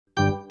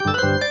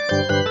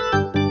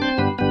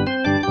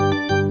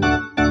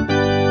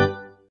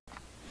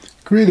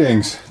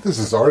Greetings, this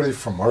is Artie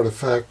from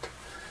Artifact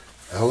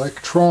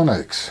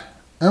Electronics,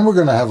 and we're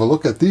going to have a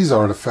look at these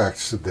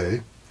artifacts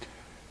today.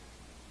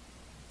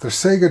 They're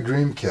Sega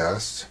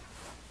Dreamcasts,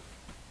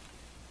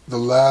 the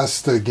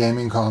last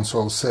gaming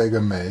console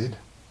Sega made,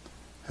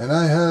 and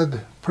I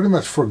had pretty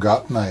much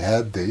forgotten I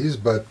had these,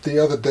 but the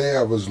other day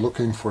I was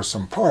looking for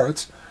some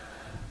parts.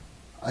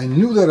 I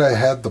knew that I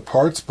had the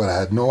parts, but I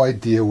had no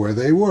idea where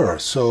they were,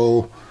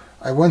 so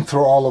I went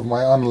through all of my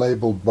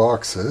unlabeled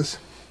boxes.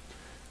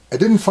 I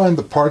didn't find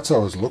the parts I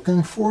was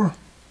looking for,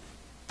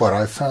 but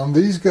I found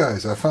these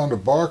guys. I found a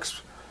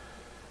box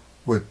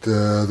with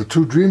the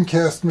two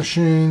Dreamcast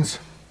machines,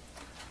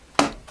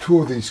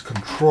 two of these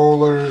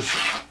controllers,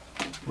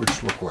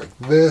 which look like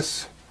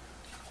this.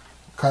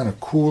 Kind of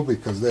cool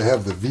because they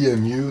have the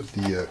VMU,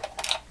 the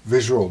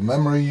visual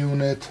memory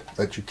unit,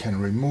 that you can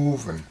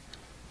remove and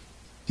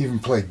even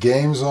play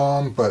games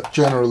on, but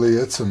generally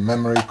it's a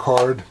memory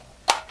card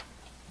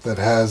that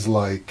has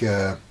like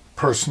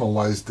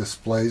personalized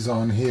displays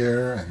on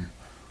here, and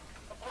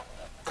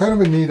kind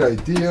of a neat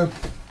idea.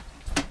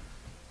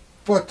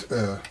 But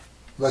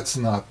let's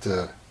not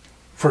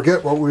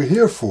forget what we're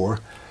here for.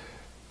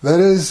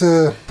 That is,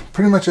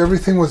 pretty much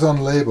everything was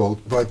unlabeled,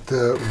 but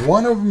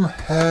one of them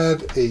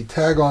had a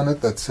tag on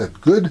it that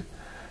said good,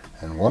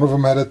 and one of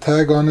them had a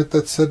tag on it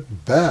that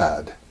said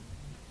bad.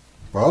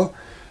 Well,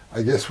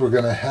 I guess we're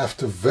going to have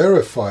to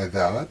verify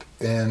that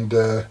and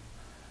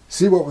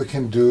see what we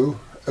can do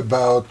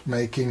about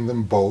making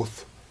them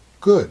both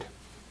good.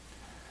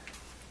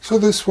 So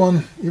this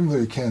one, even though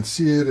you can't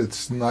see it,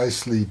 it's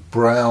nicely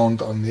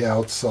browned on the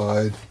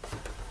outside.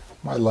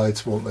 My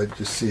lights won't let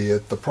you see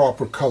it. The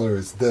proper color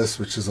is this,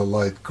 which is a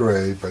light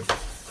gray, but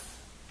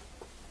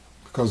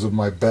because of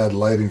my bad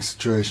lighting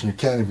situation you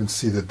can't even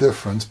see the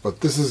difference, but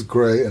this is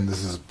gray and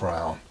this is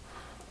brown.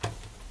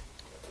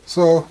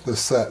 So this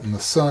sat in the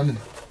sun.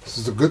 This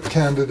is a good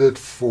candidate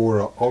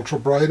for ultra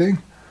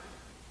brighting.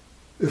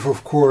 If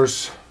of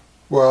course,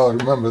 well,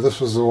 remember this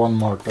was the one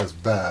marked as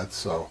bad,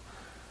 so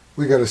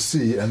we got to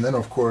see. And then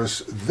of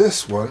course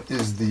this one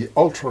is the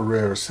ultra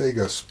rare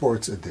Sega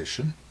Sports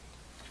Edition,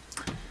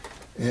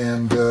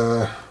 and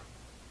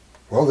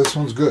well, this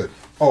one's good.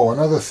 Oh,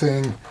 another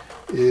thing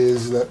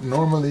is that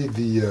normally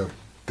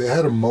they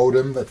had a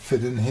modem that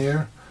fit in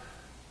here,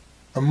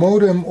 a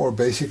modem or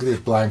basically a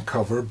blank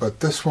cover,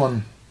 but this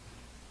one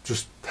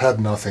just had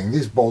nothing.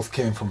 These both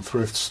came from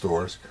thrift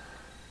stores.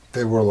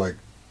 They were like,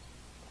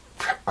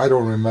 I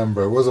don't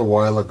remember, it was a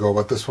while ago,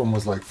 but this one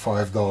was like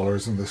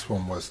 $5 and this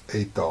one was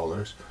 $8,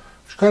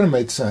 which kind of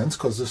made sense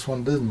because this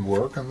one didn't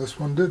work and this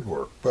one did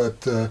work.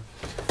 But the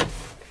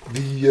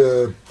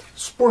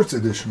Sports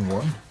Edition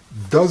one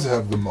does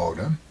have the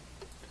modem.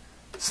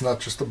 It's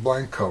not just a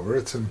blank cover,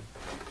 it's an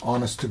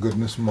honest to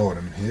goodness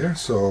modem here,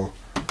 so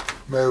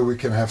maybe we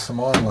can have some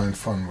online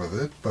fun with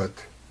it.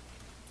 But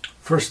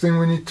first thing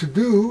we need to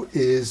do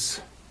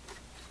is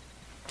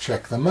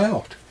check them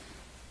out.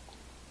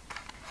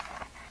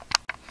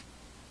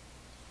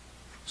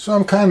 So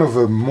I'm kind of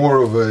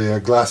more of a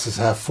glasses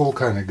half full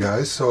kind of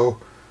guy, so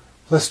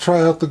let's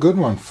try out the good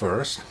one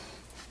first.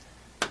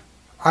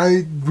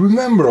 I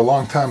remember a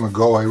long time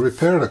ago I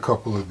repaired a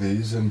couple of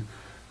these, and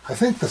I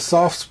think the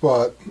soft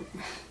spot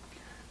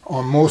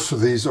on most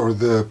of these, or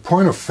the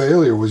point of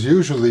failure, was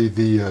usually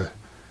the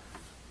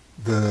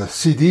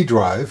CD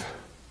drive.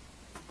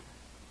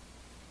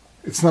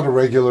 It's not a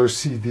regular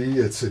CD,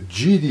 it's a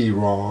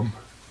GD-ROM,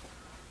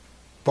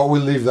 but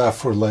we'll leave that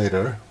for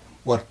later,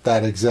 what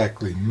that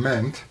exactly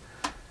meant.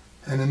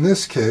 And in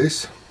this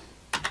case,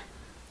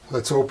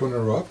 let's open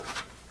her up.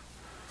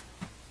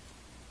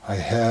 I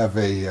have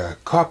a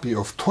copy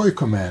of Toy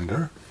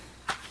Commander.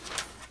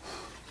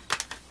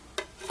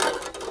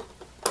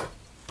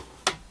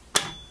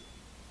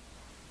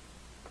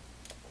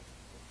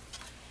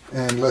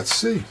 And let's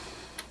see.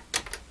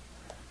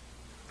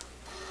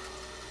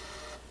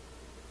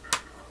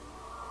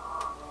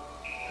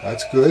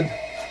 That's good.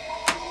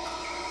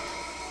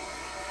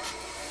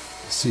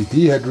 The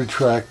CD had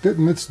retracted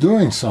and it's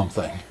doing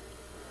something.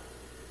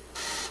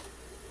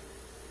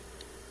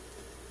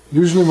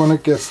 Usually when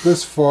it gets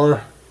this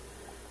far,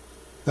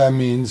 that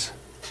means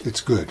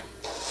it's good.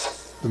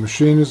 The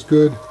machine is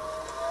good.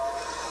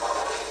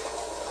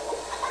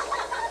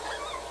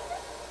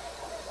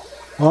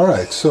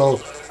 Alright,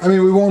 so I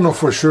mean, we won't know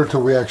for sure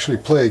till we actually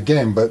play a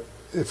game, but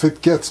if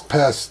it gets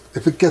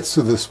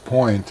to this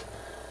point,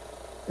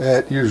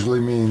 it usually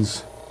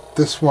means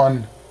this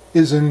one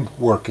is in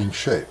working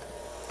shape.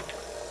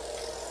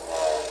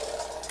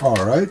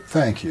 Alright,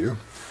 thank you.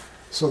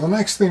 So the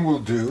next thing we'll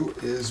do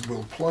is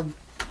we'll plug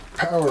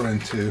power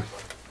into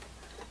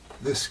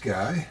this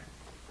guy.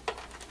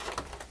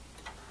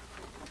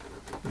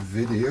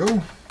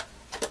 Video.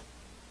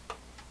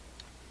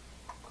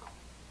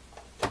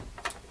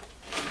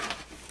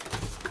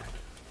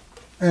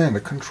 And a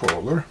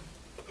controller.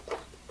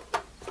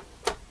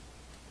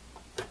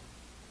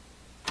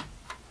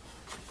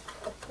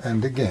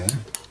 And again.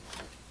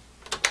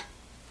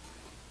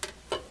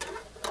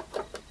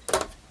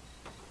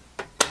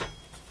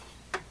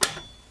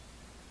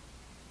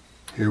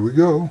 Here we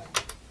go.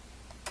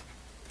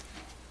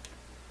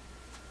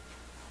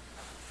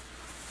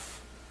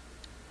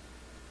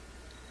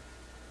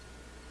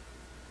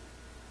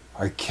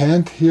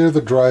 can't hear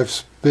the drive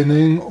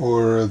spinning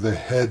or the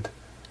head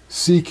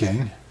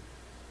seeking.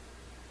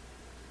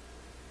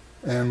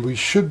 And we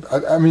should,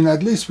 I mean,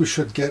 at least we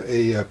should get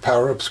a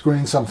power-up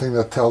screen, something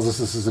that tells us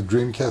this is a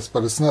Dreamcast,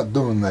 but it's not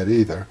doing that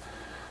either.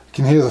 You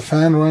can hear the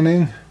fan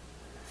running,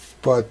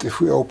 but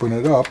if we open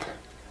it up,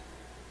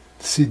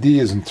 the CD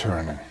isn't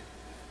turning.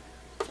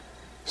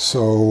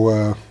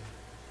 So,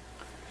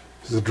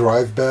 is the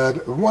drive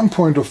bad? One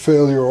point of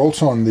failure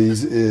also on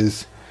these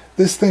is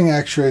this thing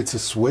actuates a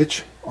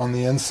switch on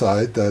the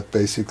inside that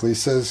basically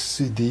says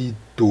CD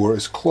door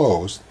is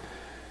closed.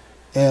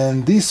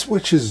 And these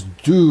switches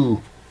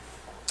do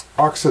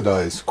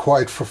oxidize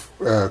quite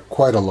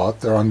a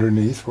lot. They're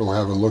underneath. We'll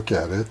have a look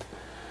at it.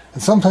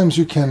 And sometimes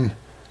you can,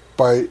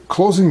 by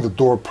closing the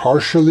door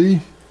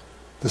partially,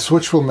 the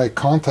switch will make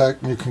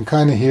contact and you can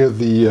kind of hear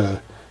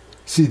the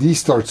CD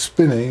start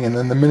spinning, and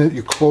then the minute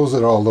you close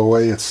it all the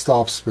way, it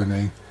stops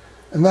spinning.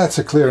 And that's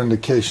a clear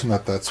indication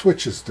that that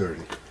switch is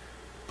dirty.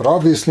 But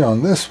obviously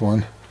on this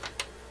one,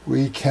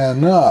 we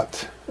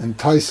cannot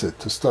entice it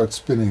to start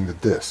spinning the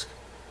disc.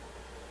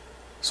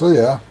 So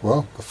yeah,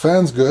 well, the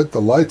fan's good,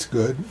 the light's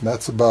good,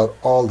 that's about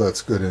all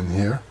that's good in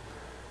here.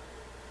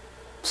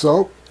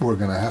 So we're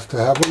going to have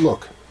a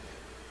look.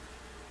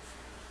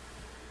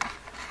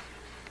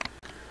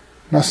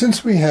 Now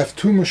since we have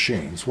two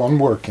machines, one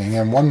working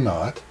and one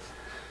not,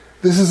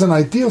 this is an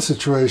ideal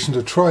situation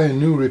to try a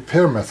new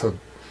repair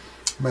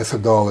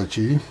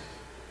methodology,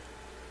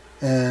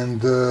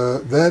 and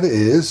that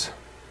is,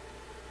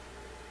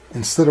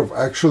 instead of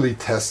actually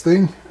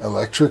testing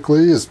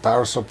electrically, is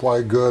power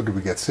supply good,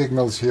 we get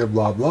signals here,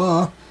 blah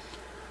blah,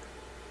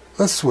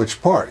 let's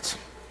switch parts.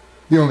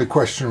 The only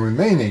question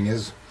remaining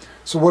is,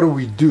 so what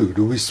do?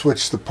 Do we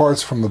switch the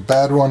parts from the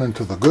bad one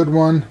into the good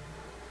one,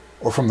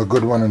 or from the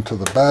good one into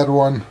the bad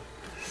one?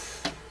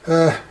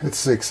 It's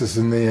sixes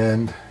in the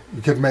end.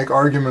 You could make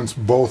arguments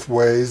both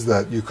ways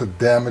that you could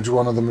damage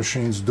one of the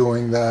machines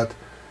doing that,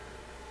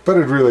 but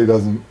it really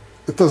doesn't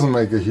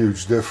make a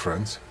huge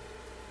difference.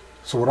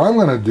 So what I'm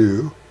going to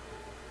do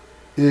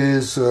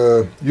is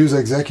use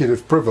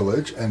executive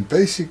privilege and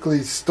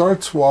basically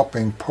start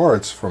swapping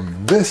parts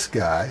from this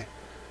guy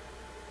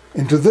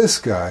into this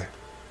guy.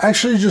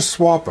 Actually just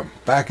swap them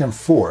back and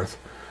forth,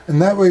 and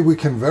that way we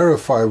can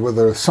verify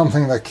whether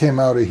something that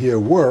came out of here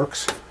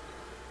works,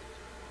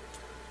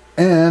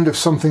 and if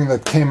something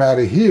that came out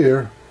of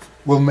here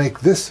will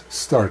make this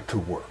start to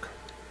work.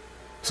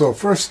 So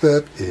first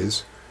step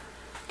is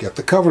get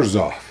the covers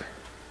off.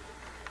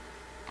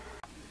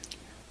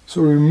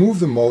 So remove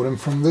the modem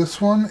from this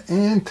one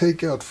and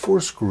take out 4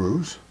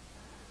 screws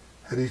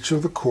at each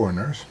of the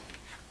corners.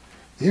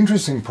 The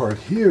interesting part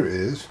here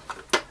is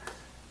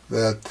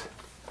that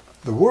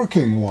the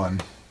working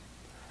one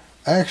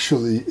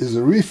actually is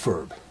a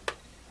refurb.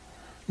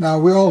 Now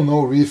we all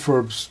know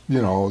refurbs,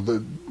 you know,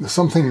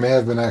 something may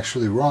have been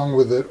actually wrong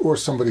with it, or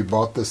somebody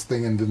bought this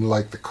thing and didn't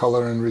like the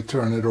color and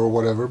returned it or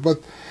whatever, but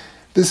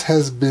this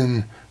has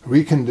been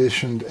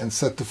reconditioned and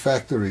set to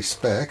factory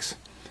specs.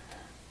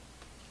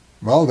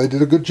 Well, they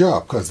did a good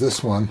job, because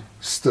this one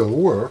still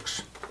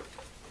works,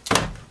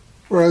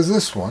 whereas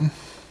this one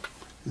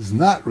is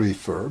not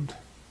refurbed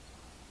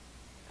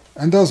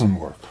and doesn't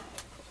work.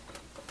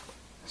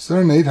 Is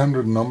there an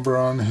 800 number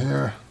on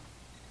here?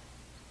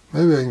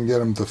 Maybe I can get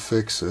them to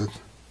fix it.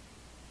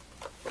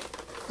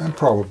 And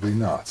probably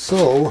not.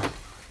 So,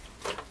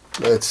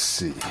 let's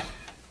see.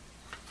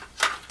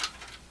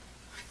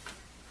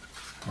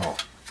 Oh,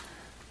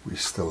 we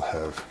still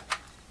have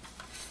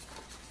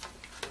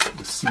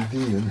the CD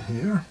in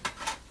here.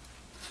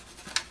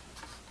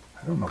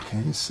 I don't know,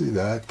 can you see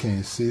that? Can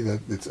you see that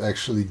it's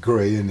actually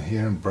gray in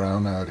here and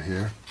brown out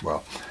here?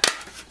 Well,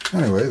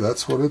 anyway,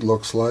 that's what it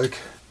looks like.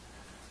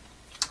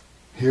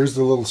 Here's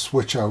the little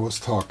switch I was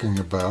talking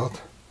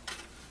about,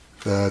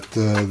 that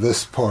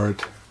this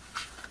part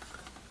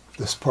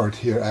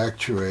here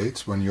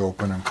actuates when you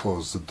open and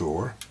close the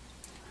door.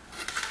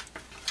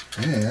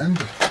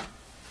 And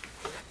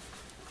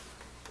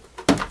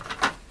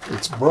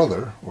its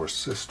brother or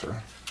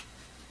sister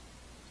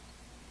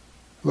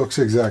looks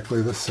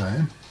exactly the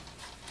same.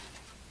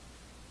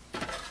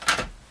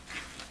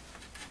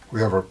 We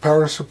have our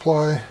power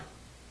supply,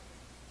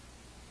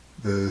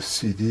 the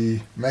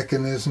CD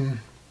mechanism,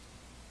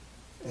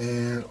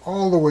 and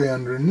all the way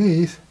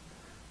underneath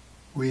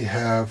we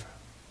have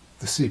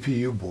the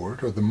CPU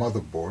board, or the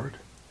motherboard,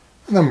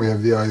 and then we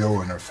have the I/O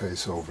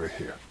interface over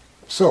here.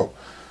 So,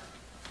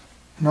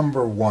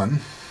 number one,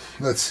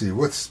 let's see,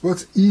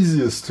 what's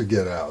easiest to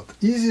get out?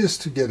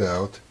 Easiest to get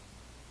out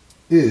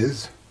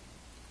is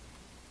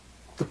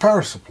the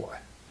power supply.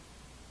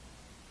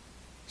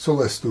 So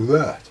let's do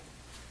that.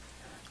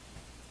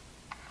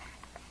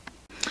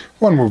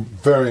 One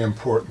very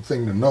important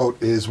thing to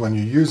note is when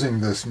you're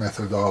using this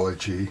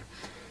methodology,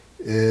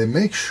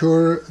 make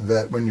sure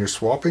that when you're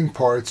swapping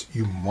parts,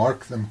 you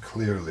mark them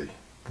clearly,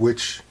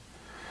 which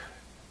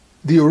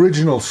the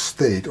original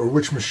state or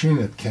which machine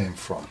it came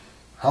from.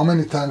 How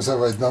many times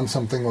have I done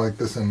something like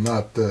this and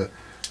not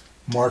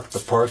marked the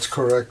parts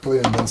correctly,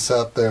 and then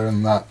sat there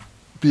and not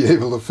be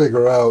able to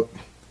figure out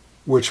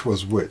which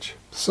was which.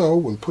 So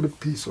we'll put a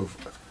piece of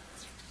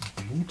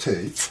blue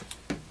tape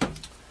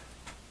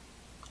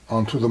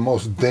onto the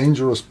most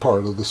dangerous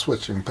part of the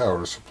switching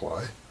power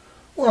supply.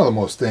 One of the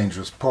most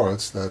dangerous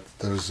parts, that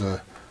there's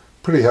a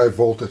pretty high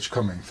voltage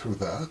coming through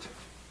that.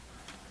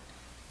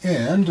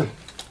 And,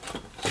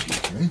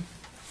 excuse me,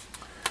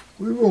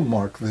 we will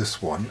mark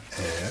this one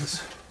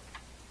as,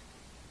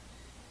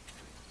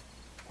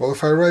 well,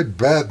 if I write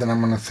bad, then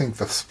I'm going to think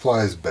the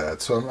supply is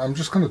bad. So I'm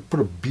just going to put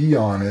a B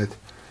on it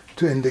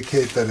to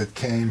indicate that it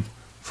came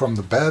from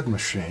the bad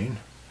machine,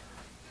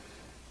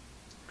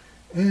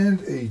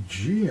 and a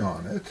G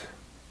on it.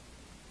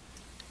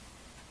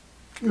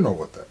 You know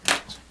what that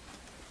means.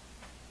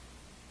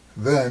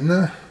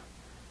 Then,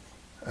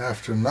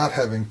 after not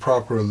having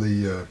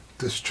properly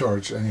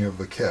discharged any of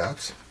the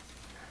caps,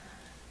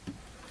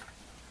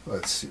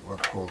 let's see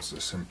what holds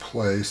this in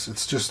place.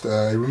 It's just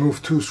I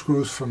removed 2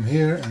 screws from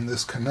here and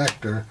this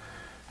connector,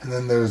 and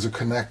then there's a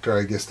connector,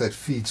 I guess, that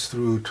feeds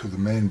through to the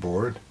main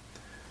board,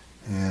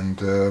 and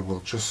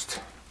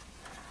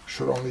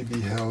should only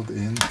be held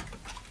in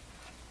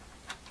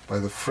by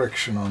the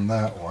friction on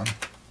that one,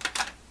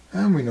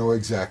 and we know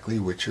exactly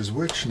which is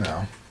which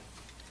now.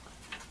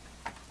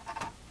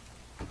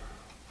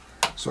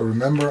 So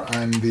remember,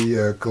 I'm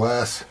the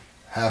glass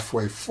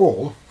halfway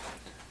full.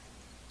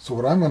 So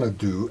what I'm going to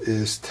do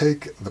is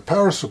take the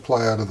power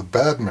supply out of the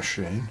bad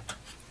machine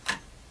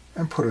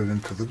and put it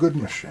into the good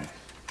machine.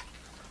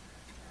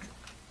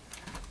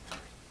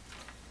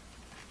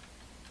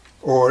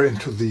 Or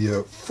into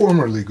the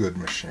formerly good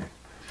machine.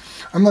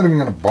 I'm not even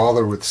going to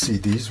bother with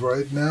CDs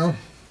right now.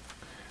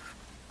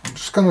 I'm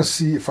just going to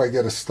see if I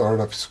get a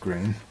startup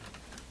screen.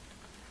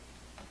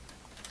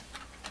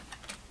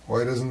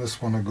 Why doesn't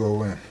this want to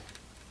go in?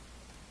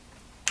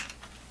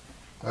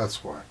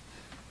 That's why.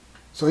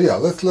 So yeah,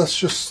 let's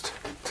just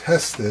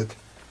test it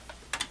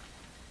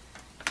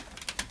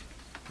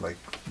like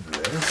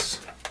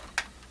this.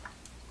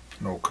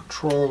 No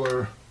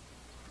controller,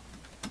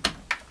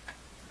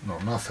 no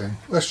nothing.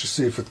 Let's just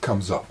see if it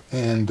comes up.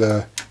 And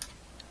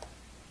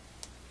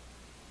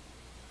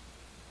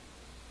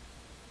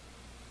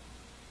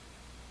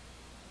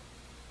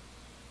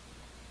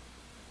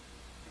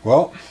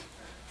well,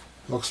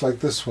 looks like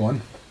this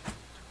one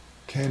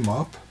came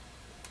up.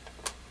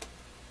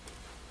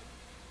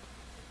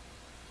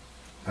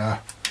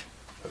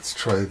 Let's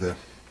try the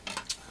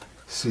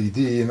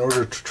CD. In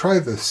order to try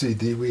the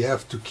CD, we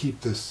have to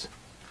keep the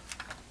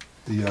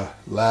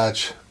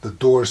latch, the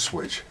door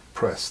switch,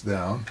 pressed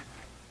down.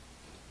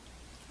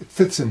 It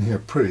fits in here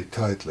pretty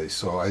tightly,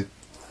 so I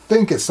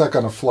think it's not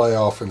going to fly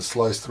off and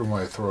slice through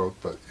my throat,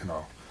 but you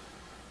know,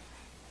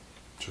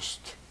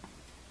 just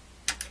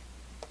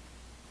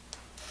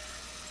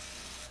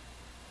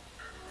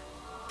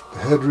the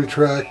head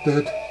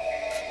retracted.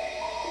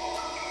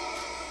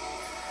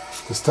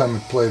 This time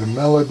it played a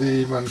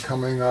melody when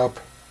coming up.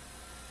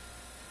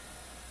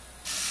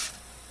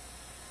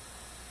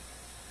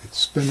 It's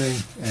spinning,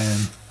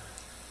 and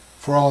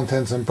for all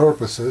intents and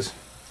purposes,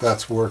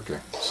 that's working.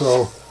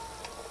 So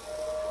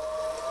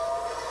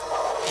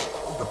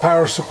the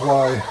power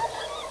supply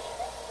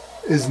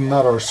is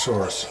not our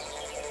source.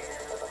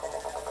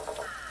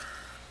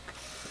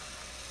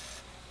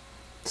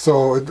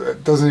 So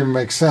it doesn't even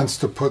make sense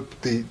to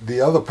put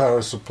the other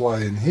power supply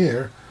in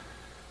here,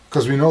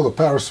 because we know the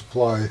power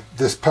supply,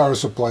 this power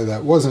supply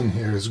that was in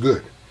here, is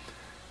good.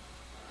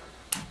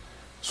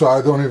 So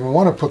I don't even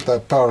want to put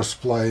that power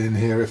supply in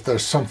here if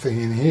there's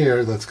something in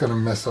here that's going to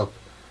mess up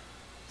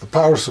the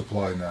power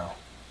supply now.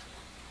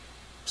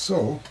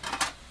 So,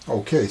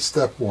 okay,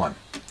 step 1.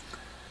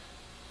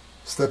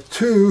 Step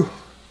 2,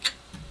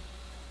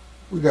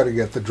 we got to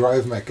get the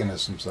drive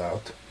mechanisms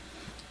out.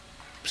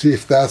 See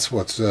if that's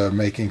what's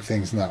making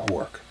things not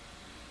work.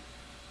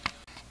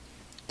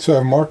 So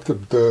I marked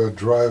the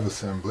drive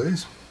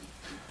assemblies.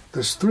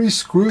 There's 3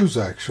 screws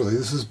actually.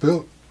 This is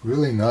built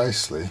really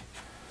nicely.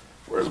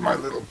 Where's my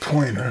little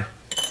pointer?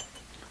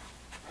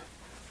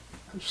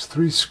 There's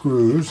 3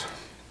 screws.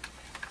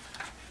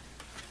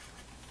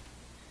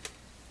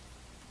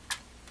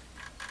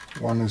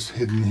 One is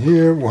hidden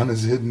here, one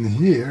is hidden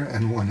here,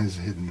 and one is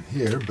hidden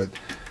here. But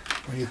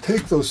when you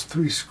take those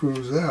 3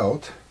 screws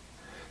out,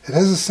 it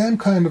has the same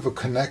kind of a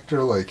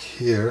connector like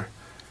here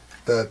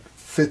that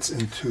fits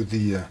into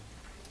the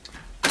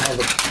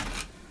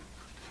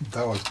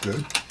that was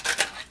good.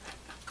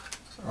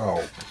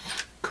 Oh,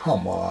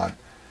 come on.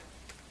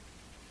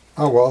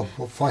 Oh well,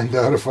 we'll find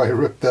out if I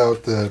ripped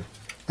out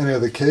any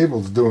of the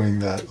cables doing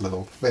that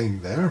little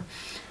thing there.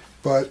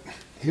 But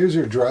here's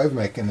your drive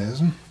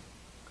mechanism,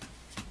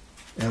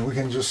 and we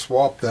can just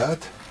swap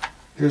that.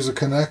 Here's a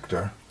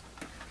connector.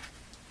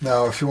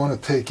 Now if you want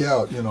to take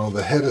out, you know,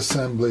 the head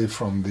assembly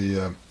from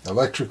the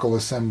electrical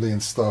assembly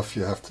and stuff,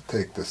 you have to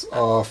take this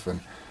off and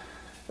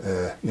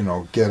you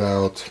know, get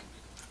out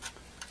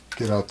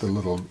the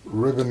little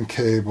ribbon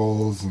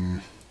cables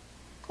and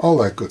all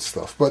that good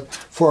stuff. But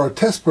for our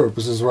test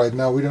purposes right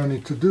now, we don't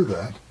need to do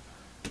that.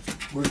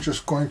 We're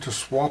just going to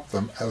swap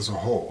them as a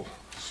whole.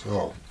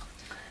 So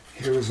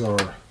here's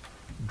our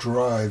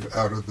drive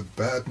out of the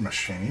bad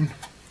machine.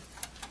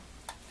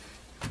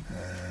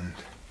 And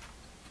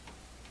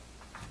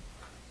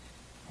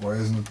why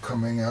isn't it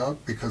coming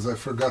out? Because I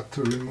forgot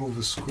to remove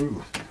a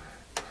screw.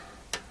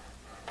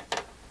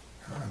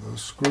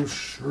 Those screws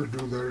sure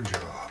do their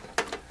job.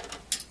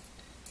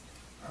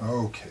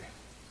 Okay.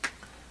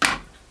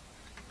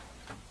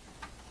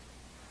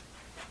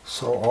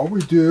 So all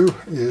we do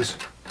is,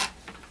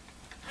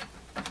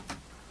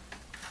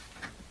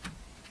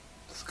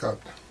 it's got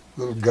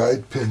little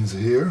guide pins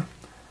here,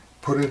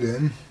 put it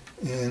in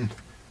and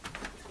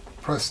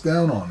press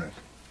down on it,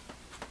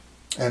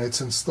 and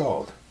it's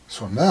installed.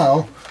 So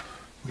now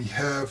we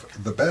have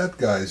the bad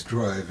guy's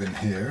drive in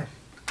here.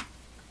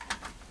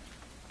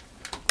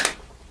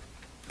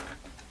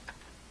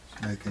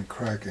 It's making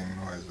cracking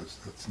noises,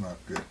 that's not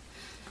good.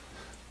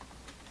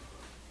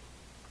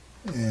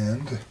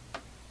 And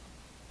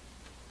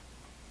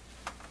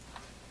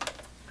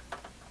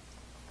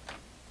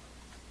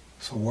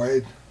so why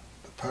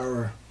the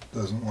power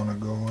doesn't want to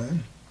go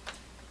in.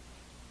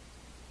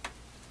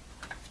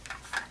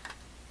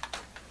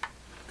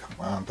 Come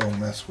on, don't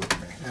mess with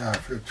me. Yeah,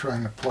 if you're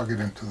trying to plug it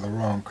into the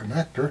wrong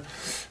connector,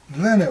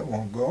 then it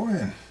won't go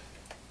in.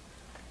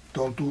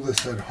 Don't do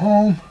this at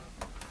home.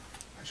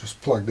 I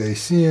just plugged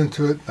AC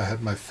into it. I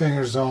had my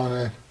fingers on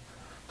it.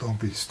 Don't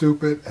be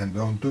stupid and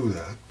don't do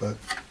that. But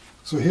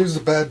so here's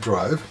the bad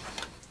drive.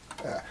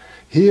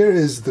 Here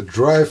is the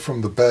drive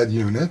from the bad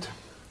unit.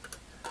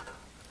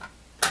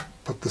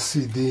 Put the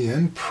CD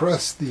in,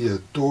 press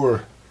the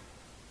door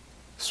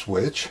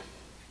switch.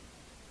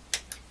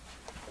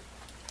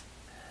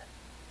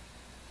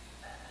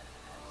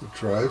 The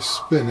drive's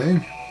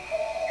spinning.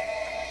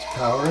 It's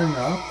powering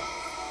up.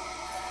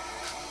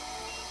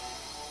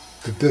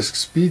 The disc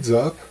speeds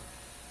up.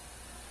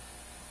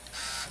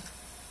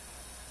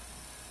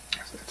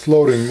 It's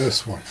loading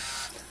this one.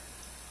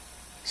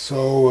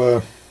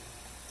 So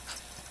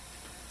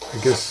I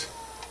guess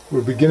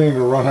we're beginning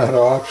to run out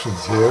of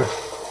options here,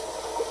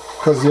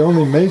 because the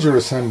only major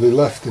assembly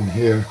left in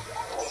here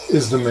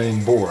is the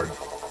main board.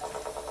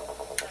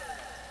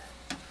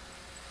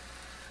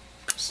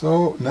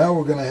 So now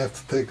we're going to have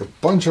to take a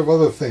bunch of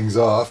other things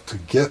off to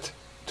get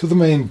to the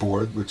main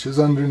board, which is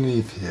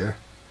underneath here.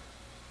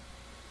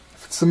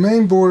 If it's the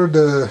main board,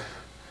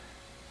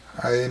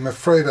 I'm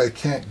afraid I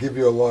can't give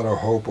you a lot of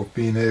hope of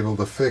being able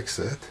to fix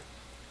it.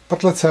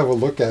 But let's have a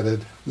look at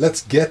it.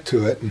 Let's get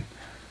to it, and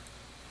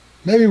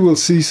maybe we'll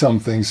see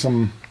something,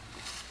 some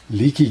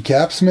leaky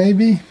caps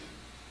maybe.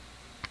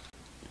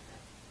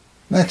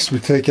 Next we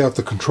take out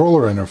the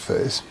controller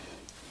interface.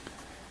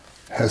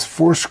 It has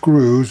 4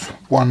 screws,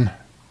 1,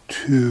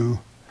 2,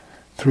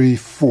 3,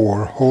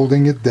 4,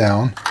 holding it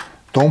down.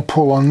 Don't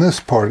pull on this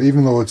part,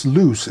 even though it's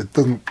loose. It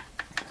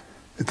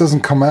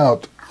doesn't come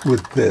out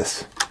with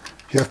this.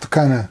 You have to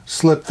kind of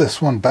slip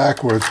this one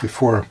backwards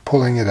before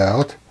pulling it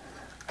out.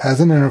 Has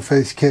an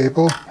interface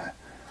cable.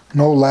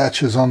 No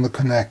latches on the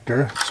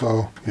connector,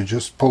 so you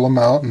just pull them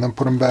out and then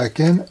put them back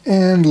in.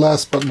 And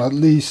last but not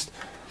least,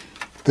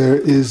 there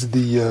is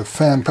the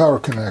fan power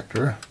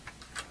connector,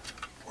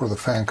 or the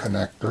fan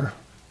connector.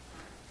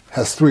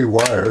 Has 3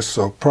 wires,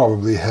 so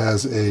probably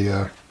has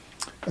an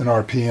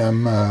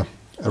RPM,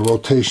 a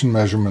rotation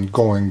measurement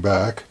going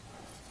back.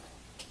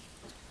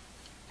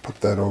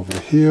 Put that over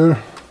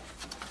here,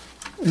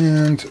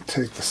 and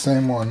take the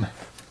same one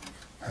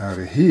out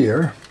of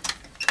here.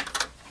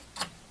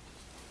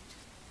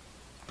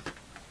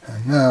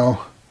 And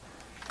now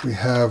we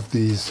have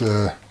these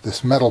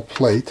this metal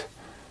plate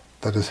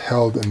that is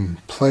held in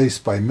place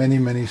by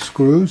many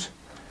screws.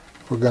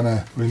 We're going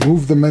to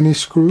remove the many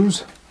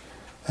screws,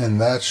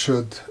 and that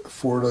should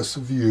afford us a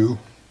view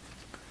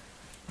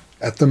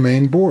at the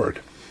main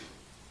board.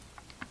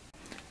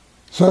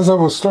 So as I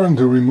was starting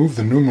to remove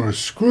the numerous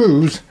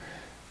screws,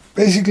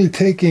 basically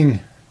taking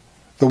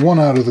the one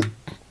out of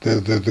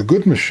the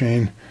good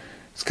machine,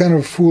 it's kind of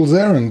a fool's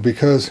errand,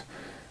 because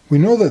we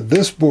know that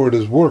this board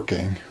is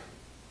working,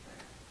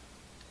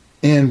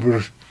 and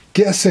we're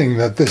guessing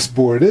that this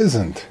board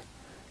isn't.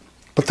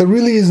 But there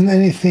really isn't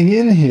anything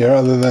in here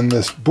other than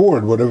this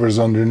board, whatever's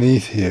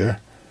underneath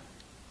here.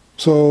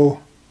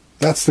 So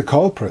that's the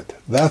culprit.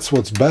 That's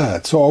what's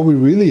bad. So all we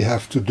really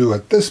have to do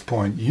at this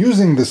point,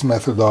 using this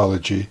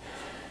methodology,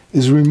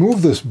 is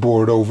remove this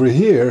board over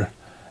here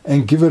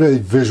and give it a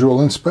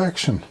visual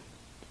inspection,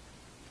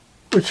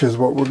 which is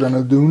what we're going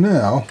to do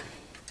now.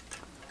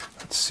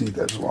 Let's see,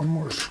 there's one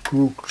more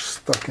screw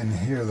stuck in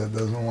here that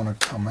doesn't want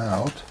to come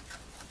out.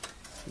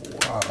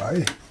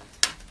 Why?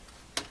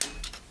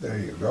 There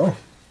you go.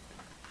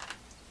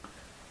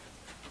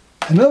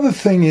 Another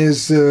thing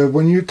is,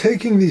 when you're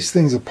taking these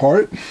things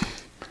apart,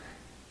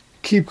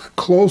 keep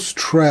close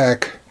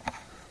track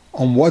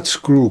on what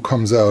screw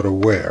comes out of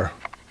where.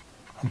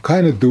 I'm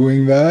kind of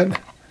doing that. You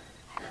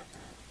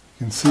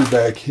can see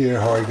back here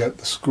how I got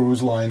the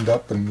screws lined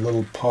up in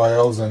little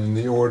piles and in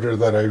the order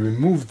that I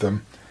removed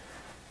them.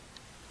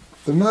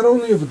 They're not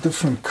only of a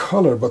different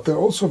color, but they're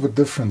also of a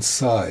different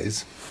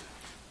size.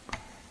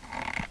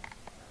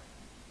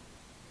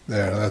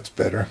 There, that's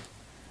better.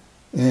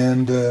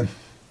 And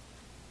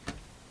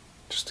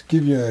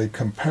give you a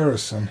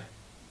comparison.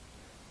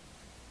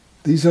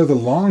 These are the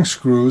long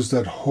screws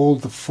that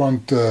hold the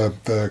front,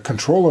 the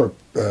controller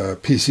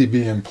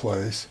PCB in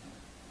place.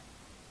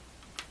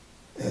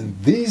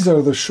 And these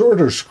are the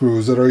shorter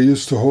screws that are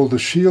used to hold the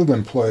shield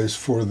in place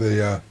for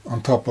the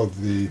on top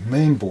of the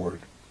main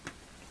board.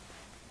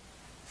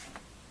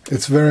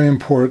 It's very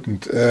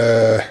important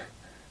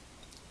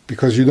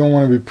because you don't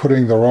want to be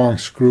putting the wrong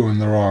screw in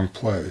the wrong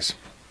place.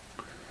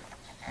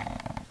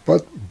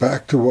 But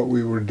back to what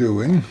we were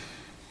doing.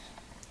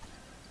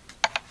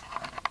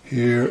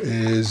 Here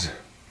is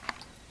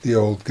the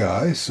old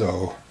guy,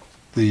 so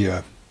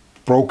the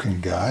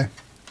broken guy.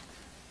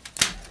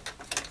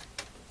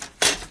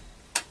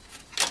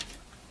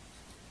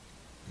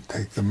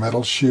 Take the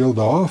metal shield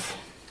off.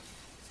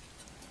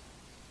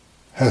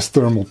 Has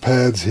thermal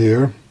pads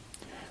here.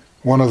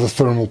 One of the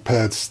thermal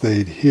pads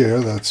stayed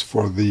here. That's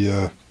for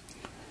the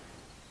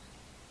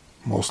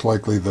most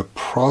likely the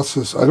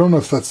process. I don't know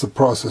if that's the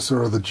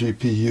processor or the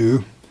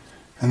GPU.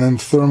 And then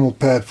thermal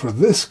pad for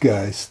this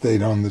guy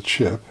stayed on the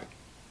chip.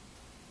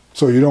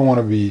 So you don't want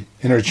to be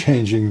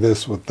interchanging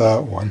this with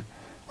that one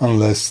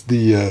unless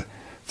the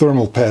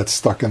thermal pad's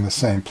stuck in the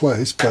same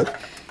place. But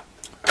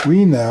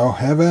we now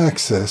have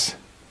access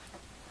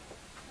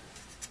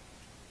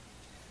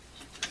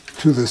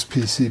to this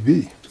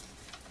PCB.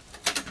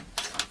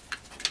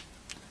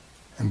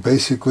 And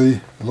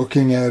basically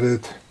looking at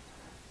it,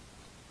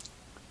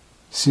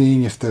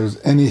 seeing if there's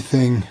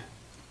anything,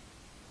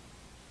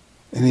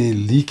 any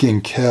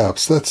leaking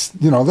caps. That's,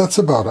 you know, that's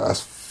about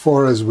as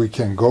far as we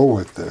can go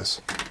with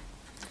this.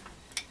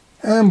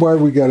 And while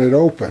we got it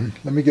open,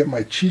 let me get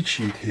my cheat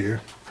sheet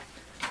here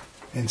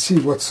and see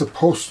what's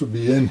supposed to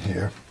be in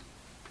here.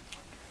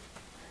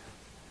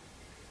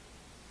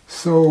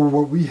 So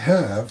what we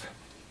have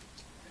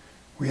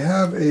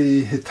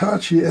a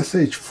Hitachi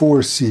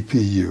SH4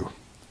 CPU.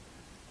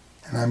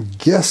 And I'm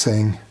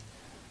guessing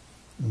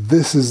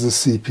this is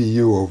the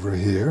CPU over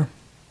here.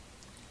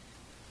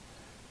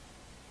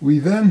 We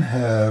then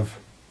have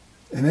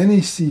an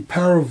NEC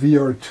Power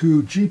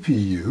VR2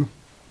 GPU,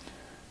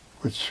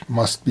 which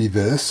must be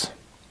this,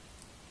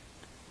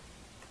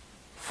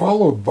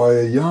 followed by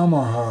a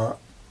Yamaha,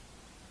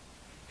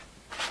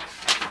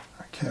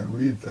 I can't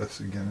read this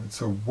again,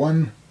 it's a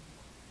one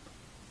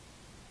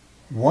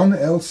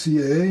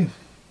LCA,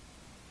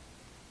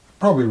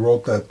 probably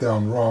wrote that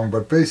down wrong,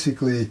 but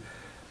basically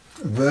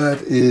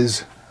that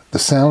is the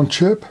sound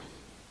chip,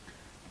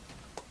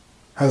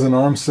 has an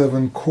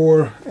ARM7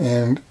 core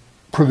and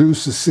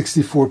produces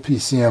 64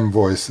 PCM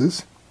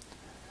voices.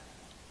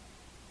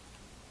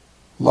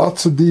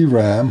 Lots of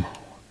DRAM,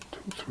 2,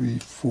 3,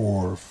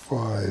 4,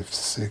 5,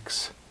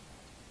 6,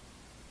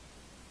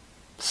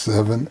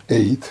 7,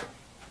 8.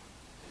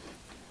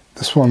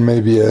 This one may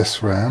be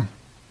SRAM.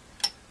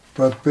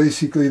 But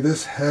basically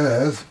this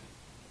has,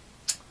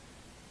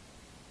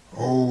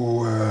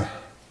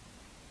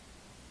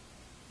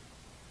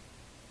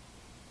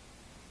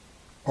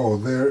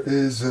 there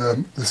is,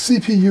 the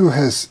CPU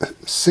has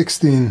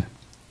 16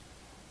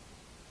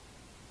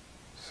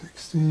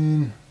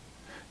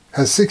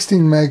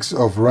 megs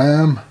of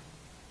RAM.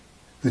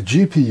 The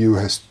GPU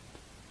has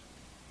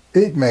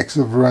 8 megs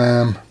of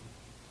RAM.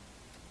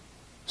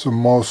 So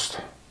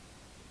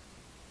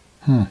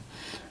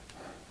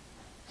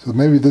so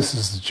maybe this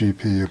is the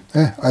GPU.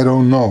 I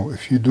don't know.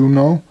 If you do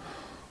know,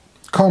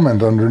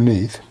 comment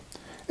underneath.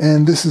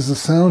 And this is the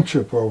sound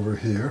chip over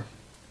here.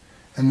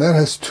 And that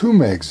has 2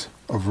 megs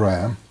of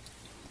RAM.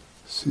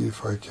 See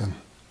if I can...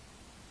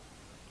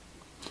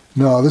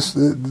 No,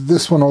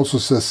 this one also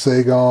says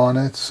Sega on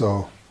it,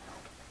 so...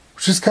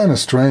 Which is kind of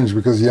strange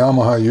because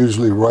Yamaha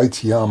usually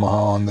writes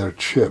Yamaha on their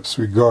chips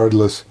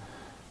regardless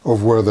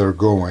of where they're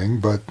going,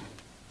 but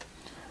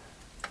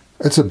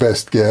it's a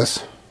best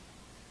guess.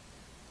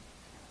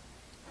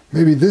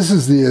 Maybe this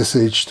is the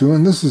SH2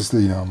 and this is the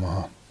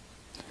Yamaha.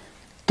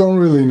 Don't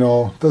really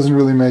know. Doesn't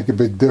really make a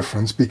big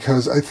difference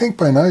because I think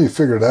by now you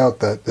figured out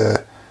that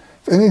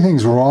if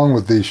anything's wrong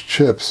with these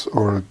chips,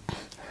 or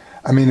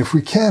I mean if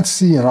we can't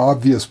see an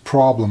obvious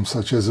problem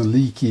such as a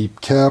leaky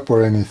cap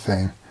or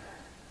anything,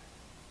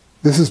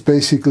 this is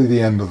basically the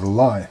end of the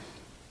line.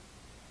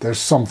 There's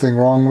something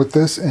wrong with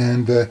this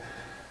and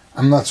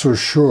I'm not so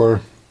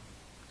sure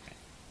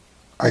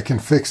I can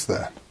fix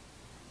that.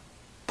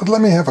 But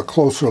let me have a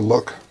closer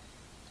look.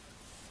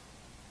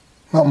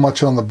 Not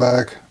much on the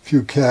back, a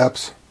few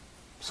caps,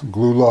 some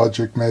glue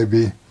logic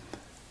maybe.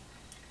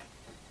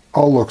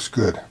 All looks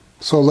good.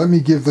 So let me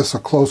give this a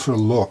closer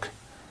look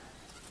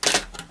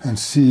and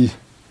see if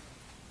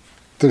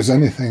there's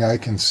anything I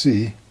can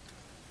see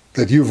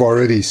that you've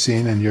already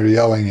seen and you're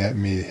yelling at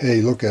me, hey,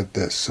 look at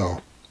this.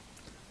 So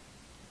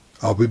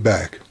I'll be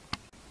back.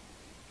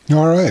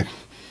 All right.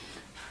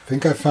 I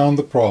think I found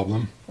the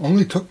problem.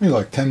 Only took me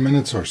like 10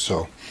 minutes or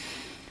so.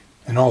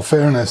 In all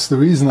fairness, the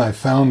reason I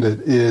found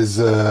it is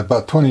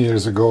about 20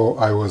 years ago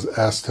I was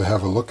asked to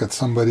have a look at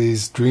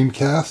somebody's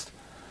Dreamcast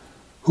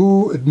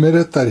who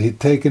admitted that he'd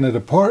taken it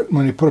apart and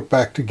when he put it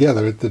back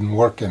together it didn't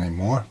work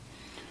anymore.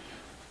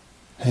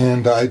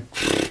 And I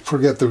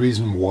forget the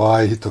reason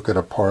why he took it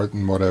apart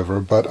and whatever,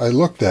 but I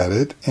looked at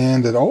it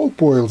and it all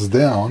boils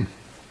down.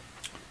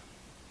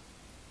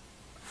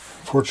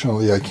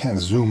 Fortunately, I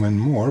can't zoom in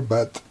more,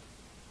 but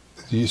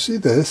do you see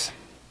this?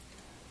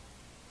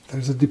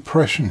 There's a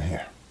depression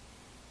here.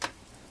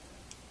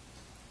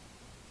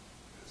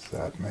 Does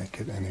that make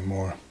it any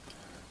more?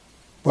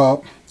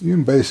 Well, you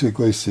can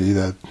basically see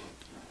that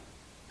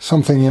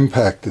something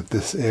impacted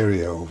this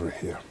area over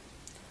here.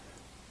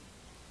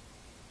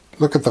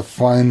 Look at the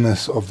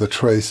fineness of the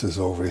traces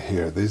over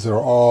here. These are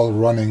all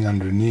running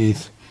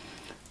underneath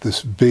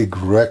this big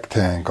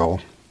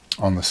rectangle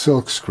on the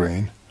silk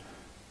screen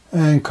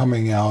and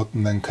coming out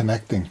and then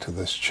connecting to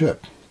this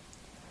chip.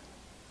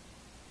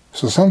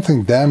 So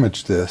something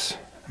damaged this,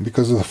 and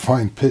because of the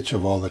fine pitch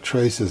of all the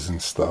traces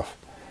and stuff,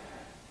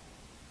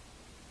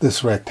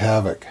 this wreaked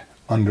havoc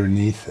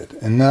underneath it.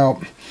 And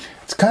now,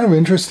 it's kind of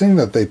interesting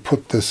that they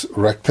put this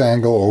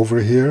rectangle over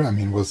here. I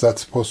mean, was that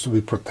supposed to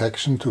be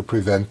protection to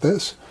prevent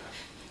this?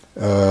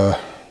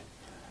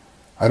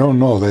 I don't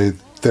know.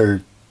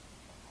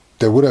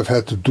 They would have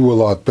had to do a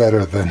lot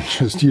better than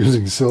just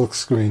using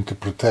silkscreen to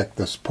protect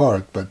this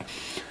part. But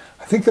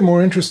I think the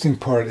more interesting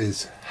part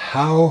is,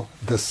 how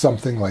does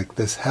something like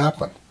this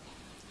happen?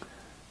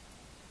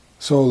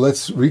 So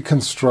let's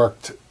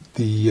reconstruct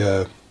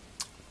the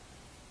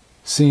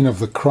scene of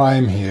the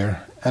crime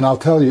here, and I'll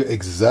tell you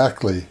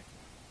exactly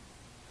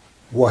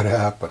what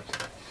happened.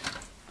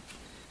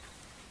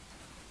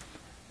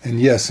 And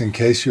yes, in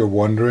case you're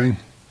wondering,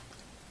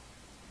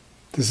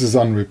 this is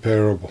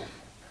unrepairable.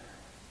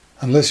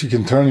 Unless you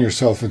can turn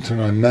yourself into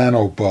a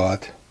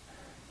nanobot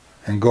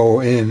and go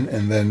in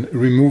and then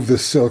remove the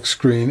silk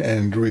screen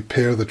and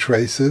repair the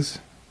traces,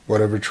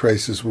 whatever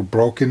traces were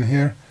broken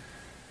here,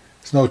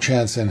 there's no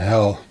chance in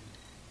hell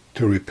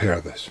to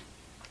repair this.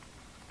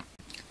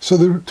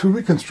 So to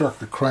reconstruct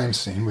the crime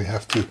scene, we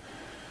have to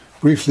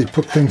briefly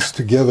put things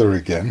together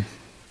again.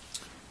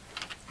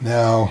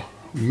 Now,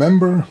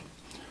 remember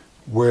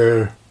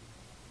where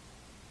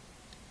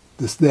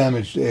this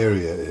damaged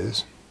area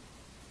is.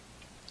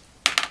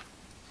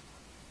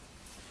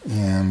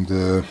 And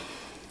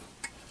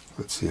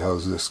let's see,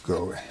 how's this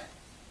going?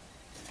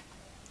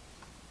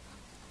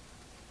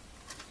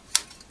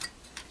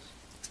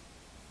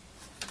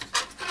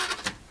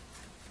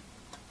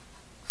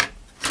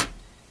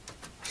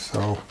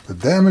 So the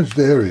damaged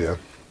area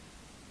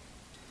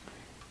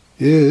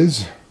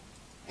is,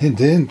 hint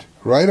hint,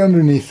 right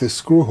underneath this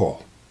screw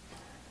hole.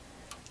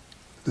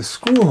 The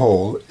screw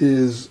hole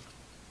is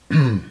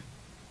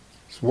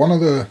it's one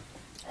of the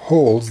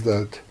holes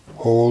that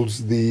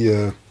holds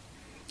the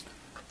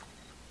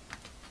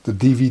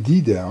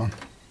DVD down.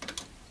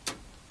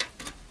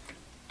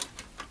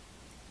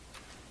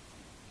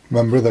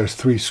 Remember, there's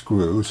 3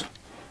 screws,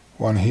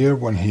 one here,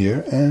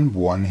 and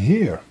one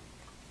here.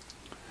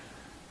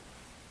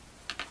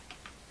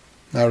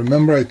 Now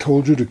remember, I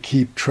told you to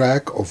keep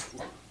track of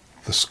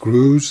the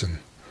screws and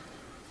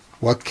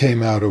what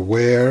came out of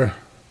where.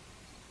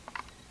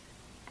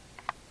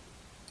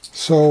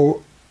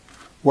 So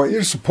what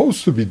you're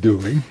supposed to be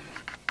doing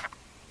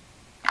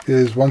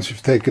is, once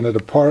you've taken it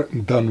apart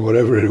and done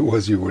whatever it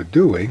was you were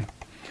doing,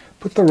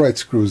 put the right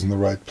screws in the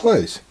right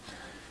place.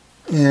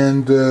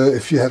 And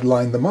if you had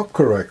lined them up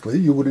correctly,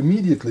 you would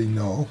immediately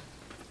know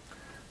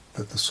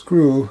that the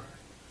screw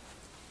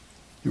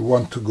you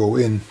want to go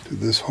into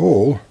this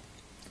hole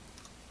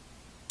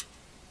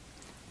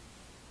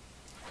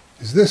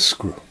is this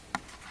screw,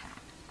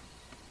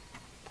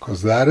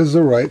 because that is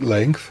the right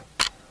length,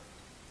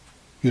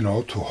 you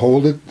know, to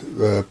hold it,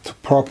 to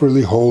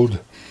properly hold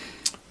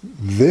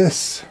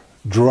this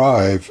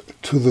drive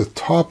to the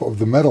top of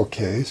the metal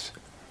case,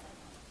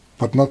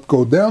 but not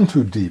go down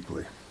too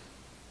deeply.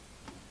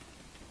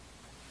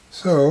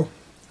 So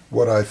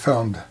what I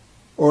found,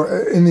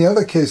 or in the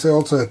other case I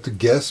also had to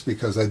guess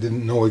because I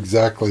didn't know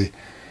exactly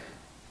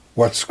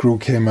what screw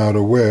came out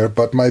of where,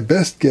 but my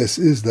best guess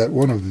is that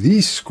one of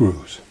these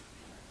screws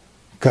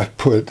got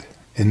put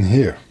in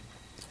here.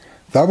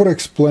 That would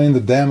explain the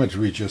damage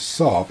we just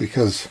saw,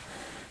 because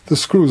the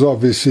screw's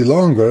obviously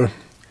longer,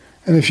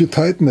 and if you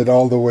tighten it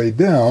all the way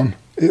down,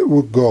 it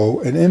will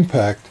go and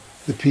impact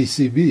the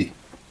PCB.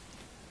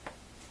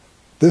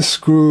 This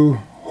screw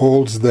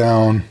holds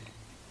down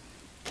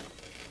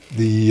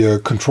the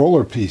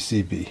controller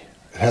PCB.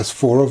 It has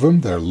 4 of them.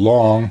 They're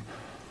long,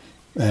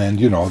 and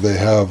you know, they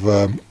have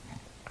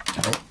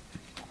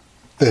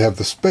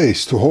the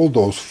space to hold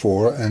those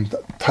 4 and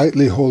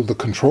tightly hold the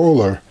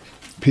controller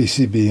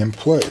PCB in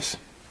place.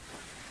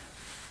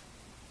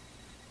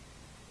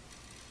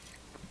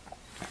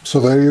 So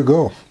there you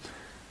go.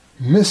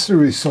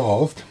 Mystery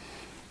solved.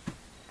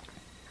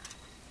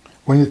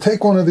 When you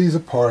take one of these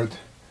apart,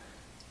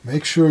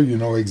 make sure you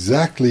know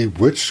exactly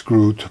which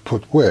screw to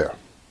put where.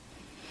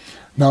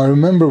 Now I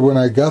remember when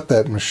I got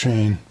that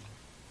machine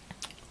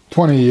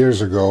 20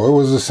 years ago, it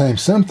was the same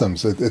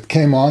symptoms. It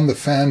came on, the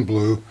fan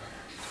blew,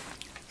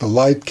 the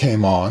light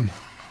came on,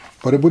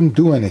 but it wouldn't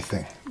do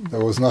anything.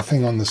 There was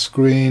nothing on the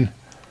screen.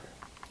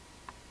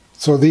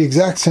 So the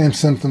exact same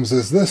symptoms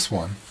as this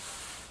one.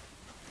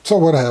 So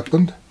what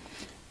happened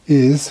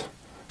is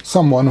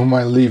someone whom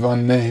I leave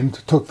unnamed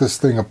took this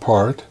thing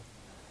apart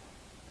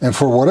and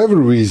for whatever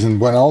reason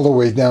went all the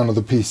way down to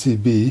the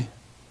PCB,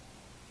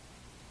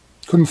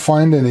 couldn't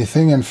find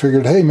anything, and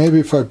figured, hey, maybe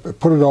if I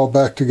put it all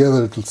back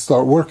together it'll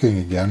start working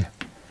again.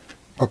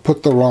 I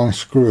put the wrong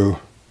screw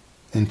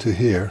into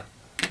here,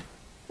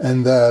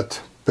 and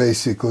that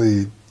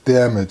basically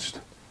damaged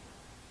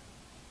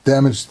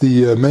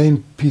the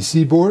main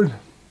PC board,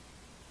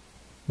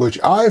 which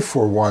I,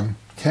 for one,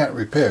 can't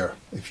repair.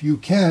 If you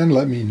can,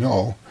 let me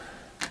know,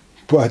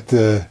 but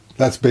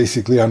that's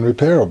basically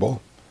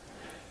unrepairable.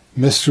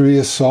 Mystery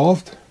is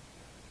solved,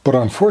 but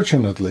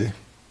unfortunately,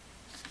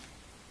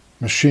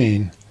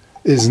 machine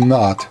is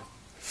not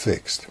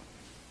fixed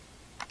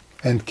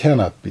and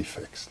cannot be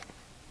fixed.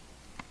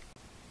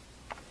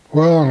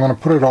 Well, I'm going to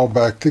put it all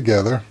back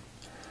together.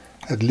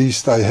 At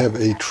least I have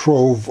a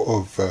trove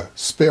of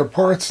spare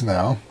parts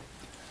now,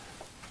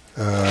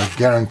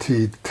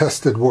 guaranteed,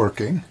 tested,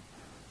 working.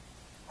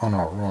 Oh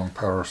no, wrong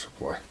power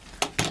supply.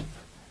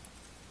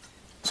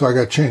 So I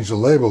got to change the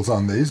labels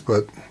on these,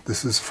 but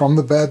this is from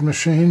the bad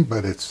machine,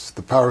 but it's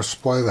the power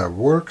supply that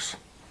works.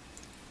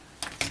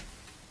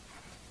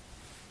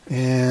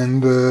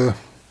 And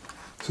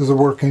this is a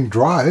working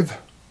drive,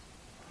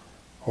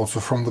 also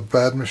from the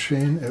bad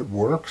machine. It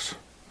works.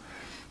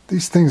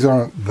 These things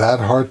aren't that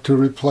hard to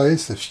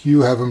replace. If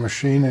you have a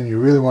machine and you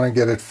really want to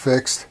get it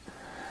fixed,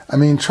 I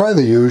mean, try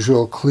the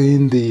usual,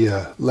 clean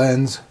the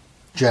lens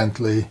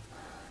gently,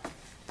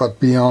 but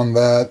beyond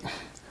that,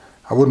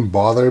 I wouldn't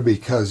bother,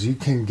 because you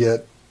can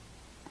get,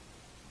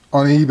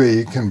 on eBay,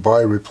 you can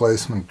buy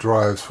replacement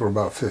drives for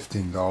about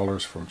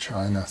 $15 from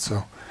China,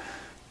 so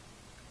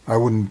I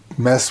wouldn't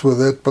mess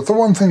with it. But the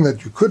one thing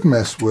that you could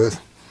mess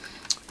with,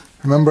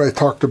 remember I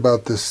talked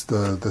about this,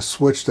 the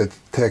switch that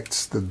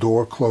detects the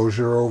door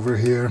closure over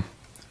here?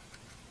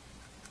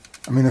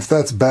 I mean, if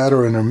that's bad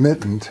or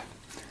intermittent,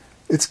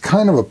 it's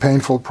kind of a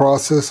painful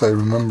process. I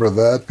remember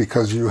that,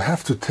 because you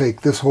have to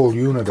take this whole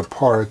unit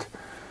apart,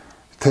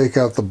 take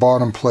out the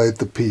bottom plate,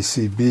 the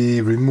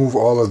PCB, remove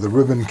all of the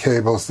ribbon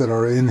cables that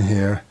are in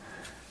here,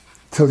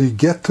 till you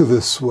get to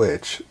the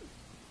switch.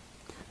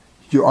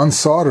 You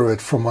unsolder it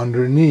from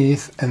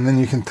underneath, and then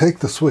you can take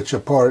the switch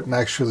apart and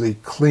actually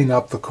clean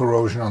up the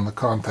corrosion on the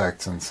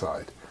contacts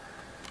inside.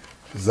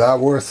 Is that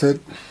worth it?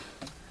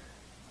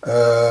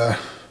 I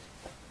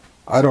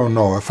don't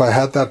know. If I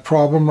had that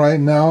problem right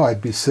now,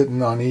 I'd be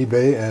sitting on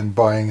eBay and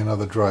buying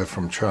another drive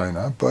from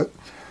China, but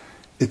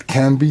it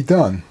can be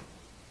done.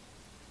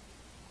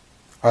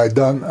 I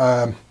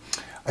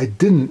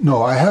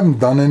haven't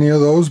done any of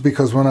those,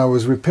 because when I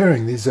was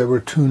repairing these, they were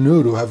too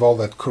new to have all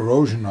that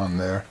corrosion on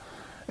there.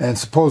 And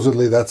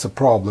supposedly that's a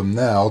problem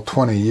now,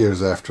 20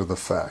 years after the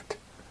fact.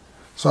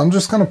 So I'm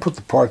just going to put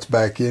the parts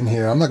back in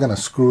here. I'm not going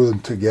to screw them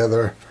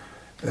together.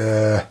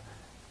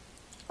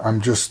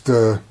 I'm just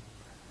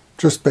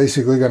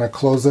basically going to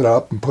close it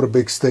up and put a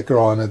big sticker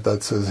on it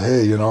that says,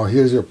 hey, you know,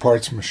 here's your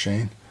parts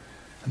machine.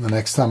 And the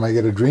next time I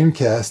get a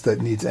Dreamcast that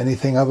needs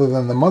anything other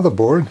than the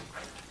motherboard,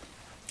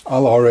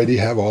 I'll already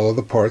have all of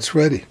the parts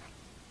ready.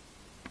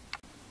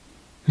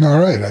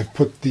 Alright, I've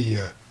put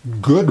the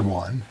good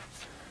one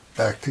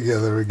back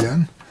together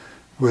again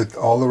with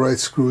all the right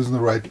screws in the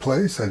right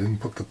place. I didn't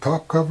put the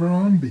top cover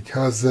on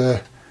because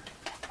I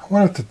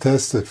wanted to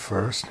test it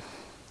first.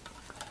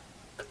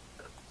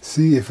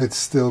 See if it's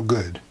still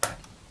good.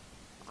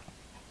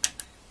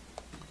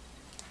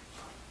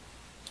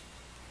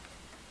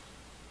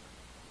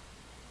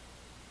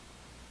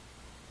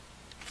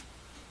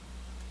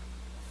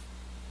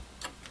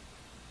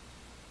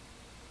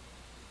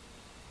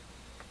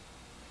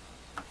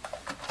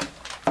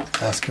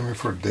 Asking me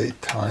for date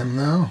time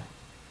now.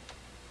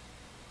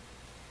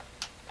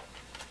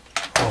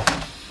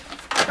 Oh,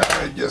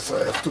 I guess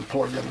I have to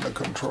plug in the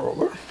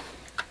controller.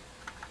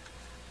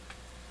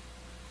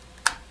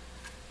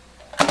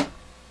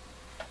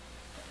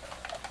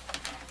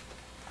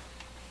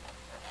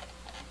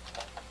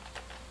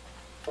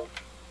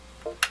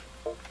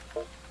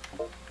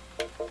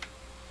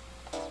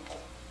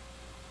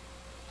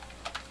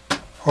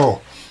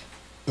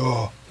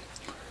 Oh,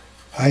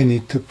 I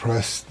need to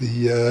press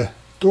the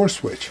door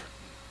switch.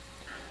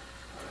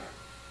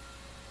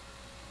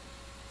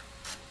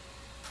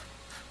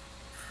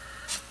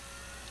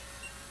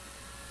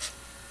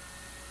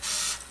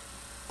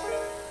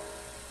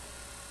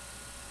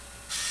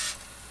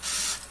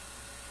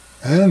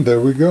 And there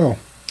we go.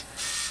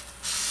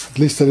 At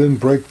least I didn't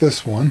break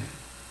this one.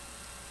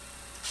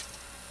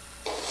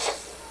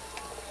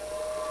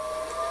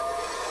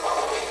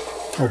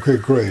 Okay,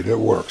 great, it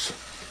works.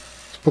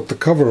 Let's put the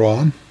cover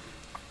on.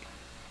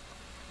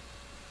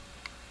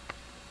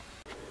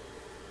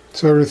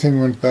 So everything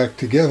went back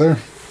together.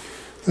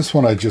 This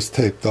one I just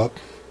taped up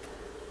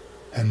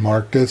and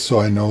marked it so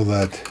I know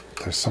that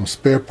there's some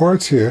spare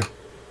parts here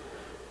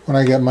when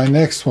I get my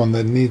next one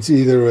that needs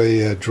either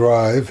a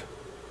drive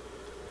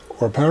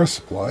or a power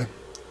supply.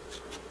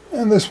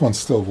 And this one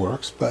still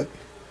works, but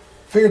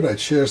figured I'd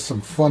share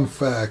some fun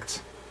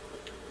facts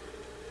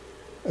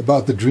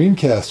about the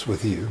Dreamcast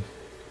with you.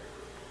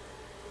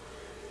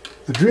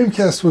 The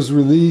Dreamcast was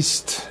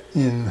released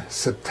in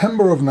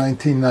September of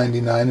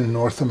 1999 in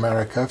North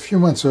America, a few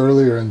months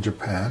earlier in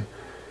Japan,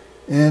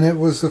 and it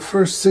was the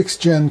first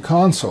 6th-gen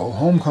console,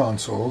 home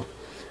console.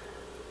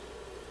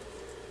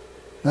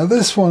 Now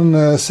this one,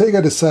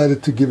 Sega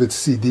decided to give it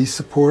CD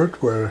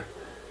support, where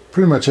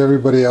pretty much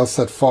everybody else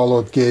that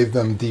followed gave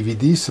them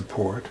DVD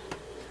support.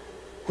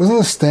 It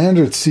wasn't a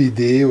standard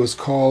CD, it was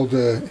called,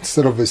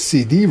 instead of a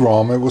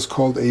CD-ROM, it was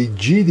called a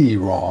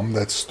GD-ROM,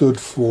 that stood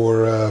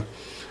for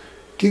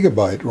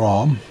Gigabyte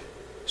ROM.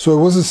 So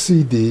it was a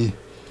CD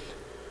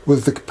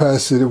with the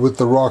capacity, with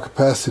the raw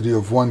capacity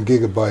of 1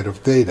 gigabyte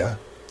of data.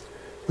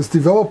 It was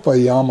developed by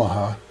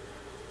Yamaha,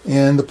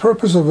 and the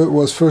purpose of it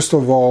was, first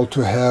of all,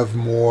 to have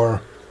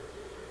more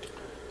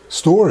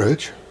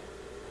storage,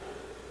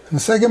 and the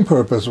second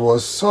purpose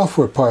was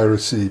software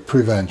piracy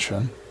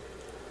prevention,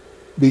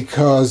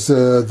 because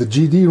the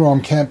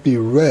GD-ROM can't be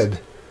read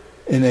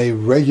in a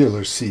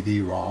regular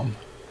CD-ROM.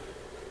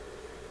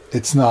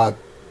 It's not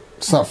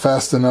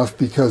fast enough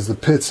because the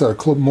pits are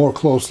more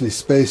closely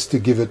spaced to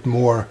give it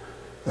more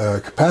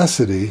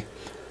capacity,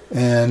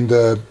 and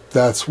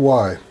that's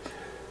why.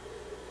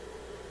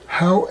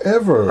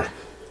 However,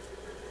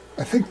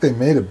 I think they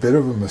made a bit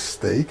of a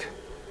mistake.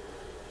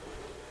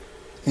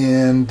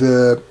 And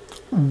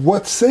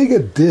what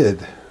Sega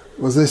did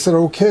was they said,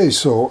 okay,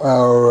 so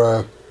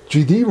our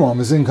GD-ROM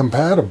is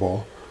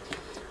incompatible.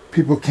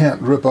 People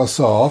can't rip us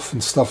off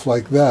and stuff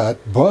like that,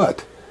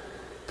 but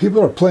people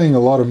are playing a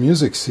lot of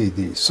music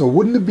CDs. So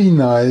wouldn't it be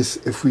nice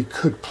if we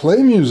could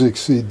play music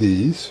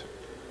CDs,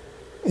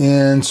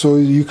 and so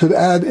you could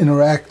add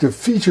interactive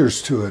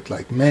features to it,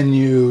 like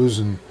menus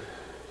and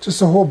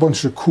just a whole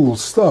bunch of cool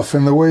stuff.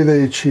 And the way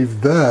they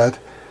achieved that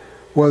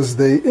was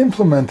they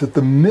implemented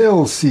the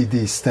MIL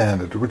CD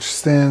standard, which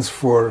stands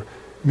for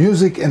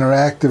Music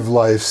Interactive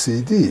Live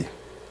CD.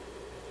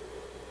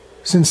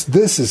 Since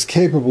this is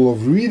capable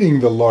of reading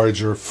the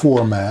larger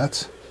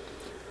formats,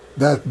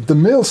 that the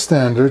MIL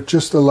standard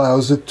just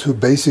allows it to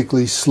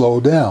basically slow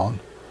down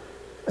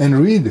and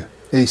read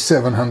a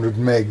 700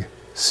 meg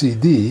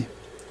CD,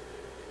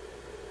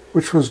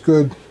 which was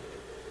good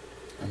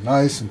and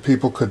nice, and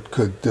people could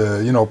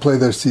you know, play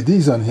their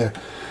CDs on here.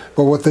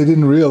 But what they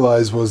didn't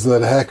realize was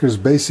that hackers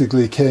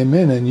basically came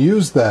in and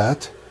used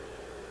that.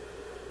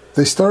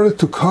 They started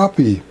to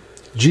copy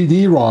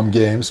GD-ROM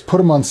games, put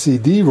them on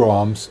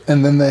CD-ROMs,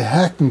 and then they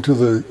hacked into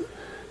the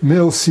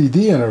MIL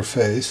CD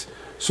interface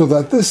so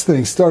that this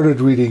thing started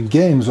reading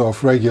games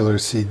off regular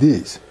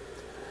CDs.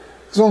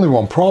 There's only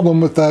one problem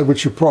with that,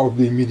 which you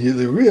probably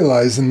immediately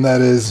realize, and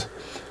that is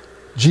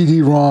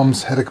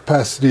GD-ROMs had a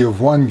capacity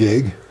of 1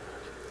 gig,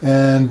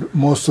 and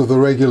most of the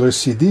regular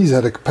CDs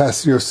had a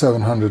capacity of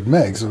 700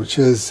 megs, which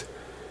is,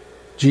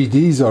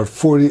 GDs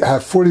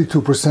have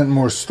 42%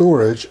 more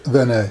storage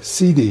than a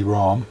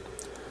CD-ROM.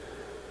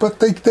 But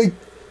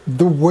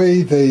the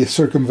way they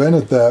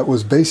circumvented that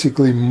was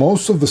basically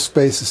most of the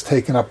space is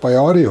taken up by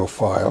audio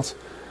files.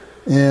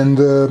 And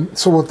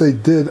so what they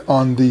did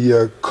on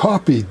the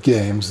copied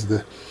games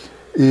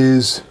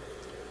is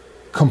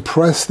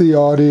compress the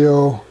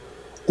audio,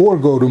 or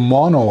go to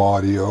mono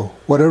audio,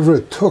 whatever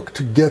it took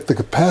to get the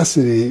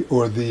capacity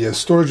or the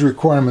storage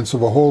requirements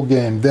of a whole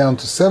game down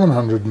to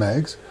 700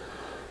 megs.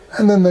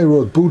 And then they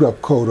wrote boot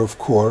up code, of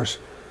course,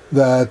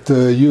 that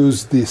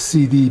used the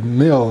CD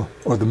MIL,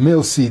 or the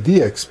MIL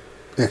CD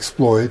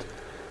exploit,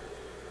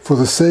 for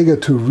the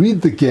Sega to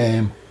read the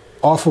game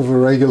off of a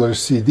regular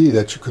CD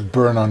that you could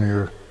burn on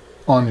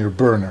your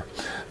burner.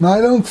 Now, I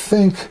don't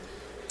think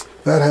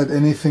that had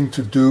anything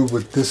to do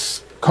with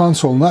this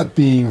console not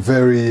being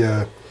very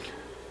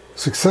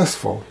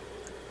successful.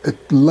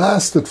 It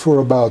lasted for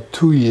about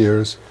 2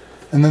 years,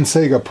 and then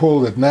Sega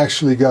pulled it and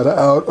actually got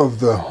out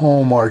of the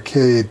home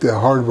arcade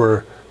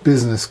hardware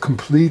business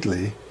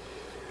completely.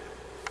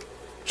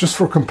 Just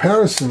for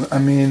comparison, I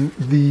mean,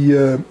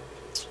 the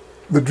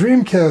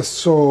Dreamcast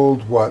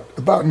sold, what,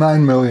 about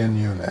 9 million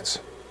units.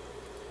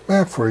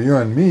 Well, for you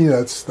and me,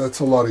 that's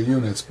a lot of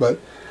units, but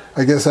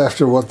I guess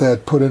after what they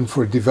had put in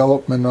for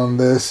development on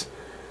this,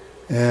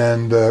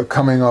 and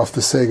coming off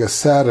the Sega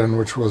Saturn,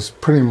 which was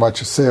pretty much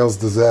a sales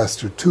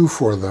disaster too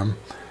for them,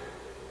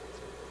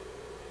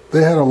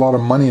 they had a lot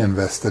of money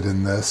invested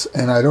in this,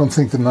 and I don't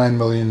think the 9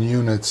 million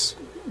units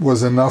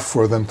was enough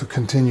for them to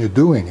continue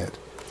doing it.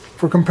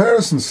 For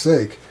comparison's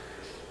sake,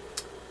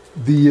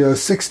 the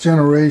 6th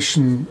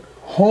generation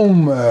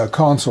home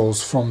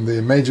consoles from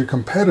the major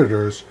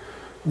competitors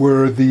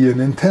were the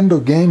Nintendo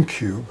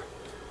GameCube,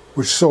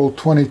 which sold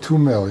 22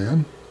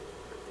 million,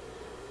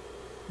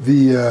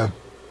 the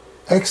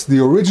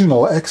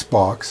original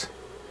Xbox,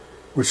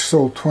 which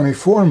sold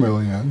 24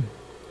 million,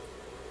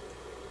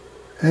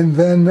 and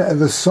then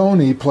the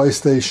Sony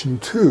PlayStation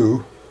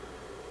 2,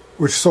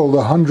 which sold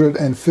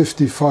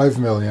 155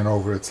 million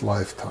over its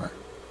lifetime.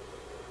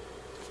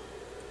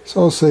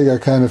 So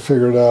Sega kind of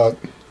figured out,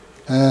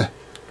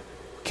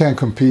 can't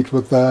compete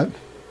with that,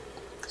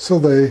 so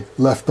they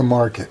left the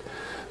market.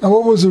 Now,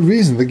 what was the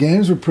reason? The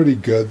games were pretty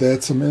good. They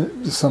had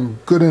some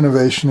good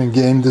innovation in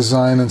game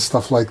design and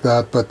stuff like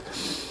that, but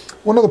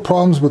One of the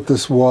problems with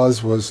this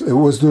was it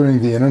was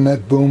during the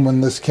internet boom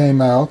when this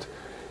came out,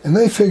 and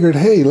they figured,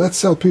 hey, let's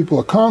sell people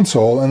a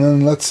console and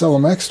then let's sell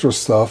them extra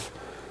stuff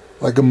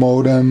like a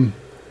modem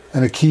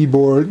and a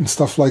keyboard and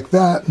stuff like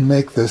that and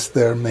make this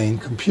their main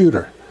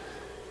computer.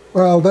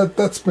 Well,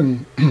 that's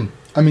been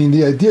I mean,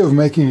 the idea of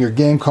making your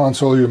game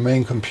console your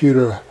main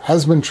computer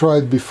has been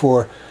tried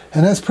before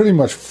and has pretty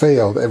much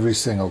failed every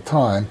single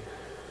time.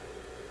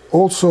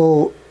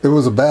 Also, it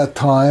was a bad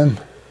time,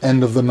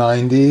 end of the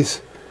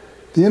 90s.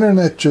 The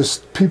internet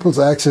people's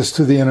access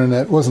to the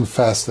internet wasn't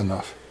fast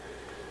enough.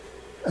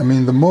 I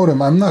mean, the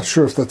modem, I'm not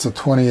sure if that's a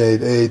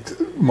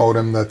 28.8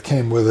 modem that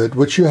came with it,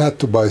 which you had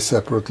to buy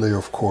separately,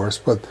 of course,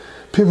 but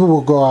people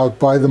will go out,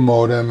 buy the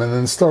modem, and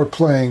then start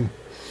playing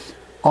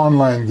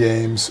online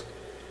games.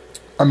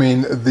 I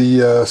mean,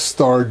 the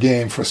star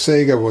game for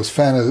Sega was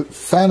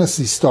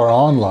Phantasy Star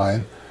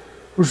Online,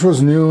 which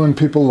was new and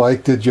people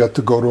liked it. You had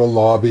to go to a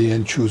lobby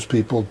and choose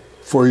people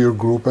for your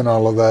group and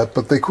all of that.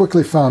 But they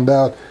quickly found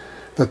out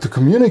that to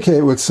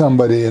communicate with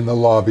somebody in the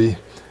lobby,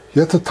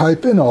 you had to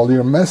type in all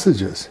your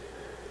messages.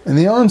 And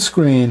the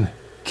on-screen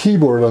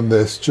keyboard on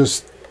this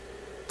just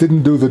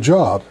didn't do the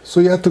job.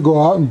 So you had to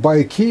go out and buy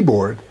a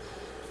keyboard,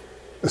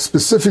 a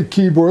specific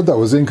keyboard that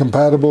was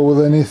incompatible with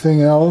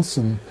anything else.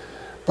 And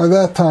by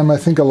that time, I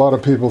think a lot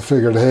of people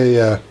figured,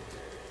 hey,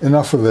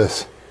 enough of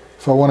this.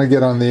 If I want to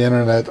get on the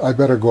internet, I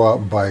better go out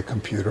and buy a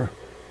computer.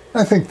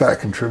 I think that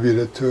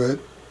contributed to it.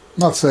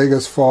 Not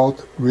Sega's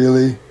fault,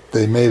 really.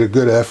 They made a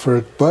good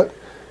effort, but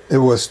it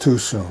was too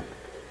soon.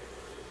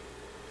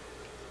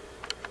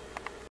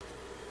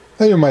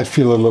 Now you might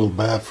feel a little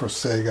bad for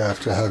Sega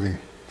after having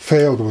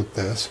failed with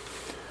this,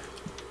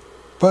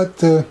 but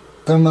they're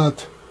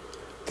not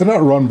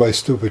run by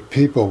stupid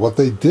people. What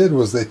they did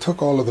was they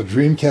took all of the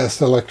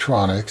Dreamcast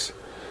electronics,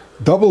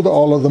 doubled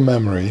all of the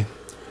memory,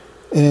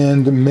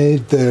 and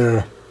made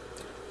their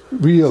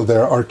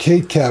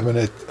arcade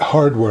cabinet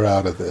hardware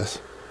out of this.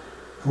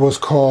 It was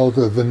called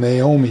the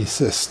Naomi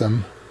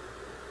system,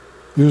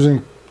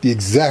 using the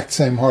exact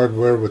same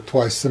hardware with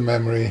twice the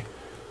memory,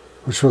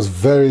 which was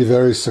very,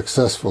 very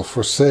successful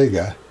for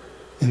Sega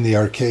in the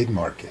arcade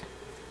market.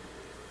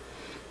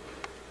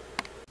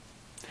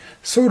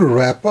 So to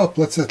wrap up,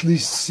 let's at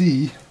least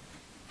see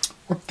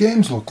what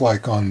games look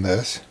like on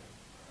this.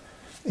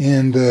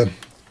 And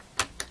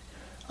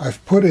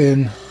I've put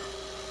in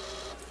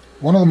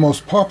one of the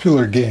most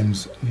popular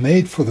games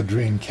made for the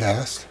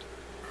Dreamcast,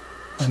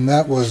 and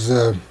that was,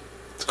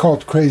 it's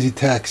called Crazy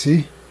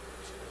Taxi.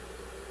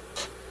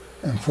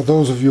 And for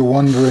those of you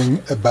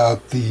wondering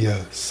about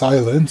the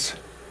silence,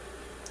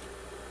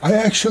 I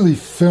actually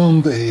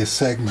filmed a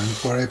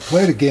segment where I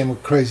played a game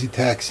of Crazy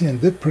Taxi and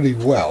did pretty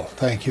well,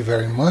 thank you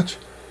very much.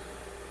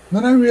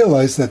 Then I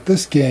realized that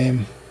this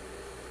game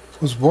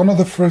was one of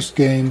the first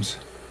games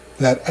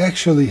that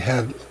actually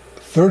had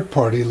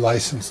third-party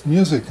licensed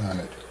music on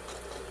it.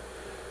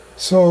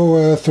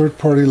 So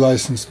third-party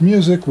licensed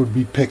music would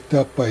be picked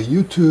up by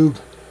YouTube,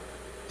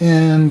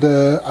 and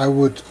I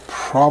would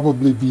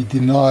probably be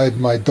denied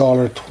my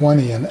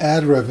 $1.20 in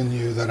ad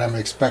revenue that I'm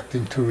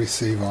expecting to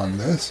receive on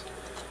this.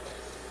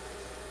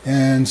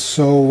 And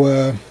so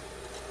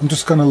I'm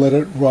just going to let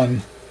it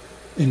run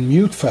in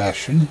mute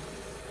fashion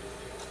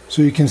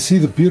so you can see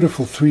the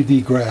beautiful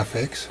 3D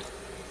graphics.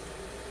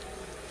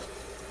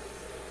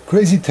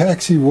 Crazy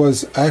Taxi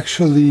was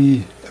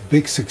actually a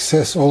big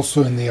success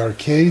also in the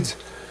arcades.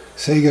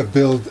 Sega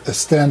built a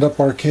stand-up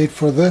arcade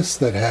for this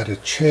that had a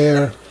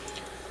chair,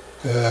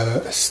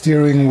 a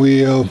steering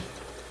wheel,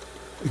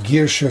 a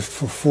gear shift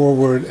for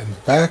forward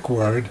and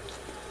backward,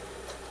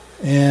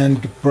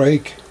 and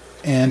brake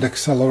and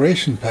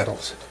acceleration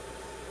pedals.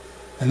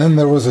 And then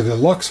there was a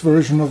deluxe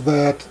version of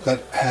that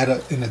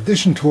had, in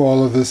addition to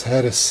all of this,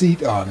 had a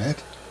seat on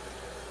it.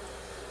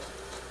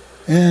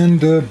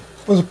 And it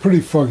was a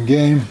pretty fun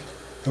game.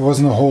 There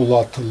wasn't a whole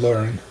lot to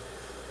learn.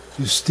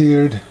 You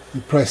steered,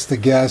 you pressed the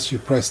gas, you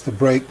pressed the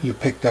brake, you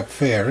picked up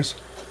fares.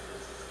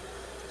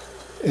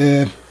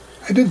 I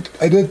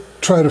did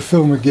try to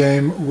film a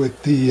game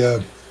with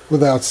the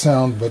without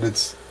sound, but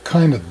it's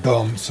kind of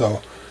dumb,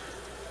 so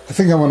I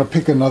think I want to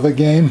pick another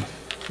game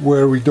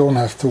where we don't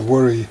have to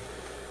worry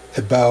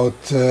about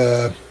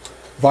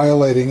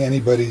violating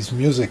anybody's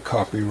music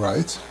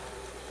copyrights.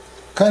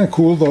 Kind of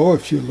cool though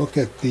if you look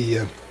at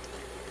the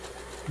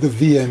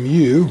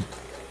VMU.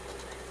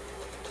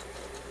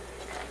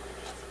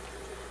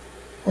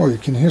 Oh, you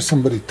can hear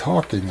somebody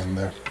talking in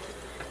there.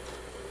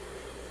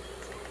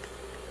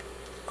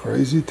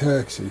 Crazy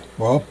Taxi.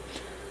 Well,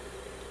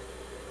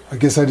 I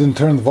guess I didn't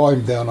turn the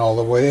volume down all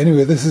the way.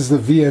 Anyway, this is the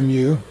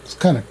VMU. It's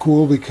kind of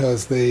cool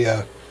because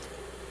they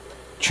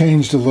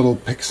changed a little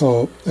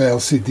pixel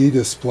LCD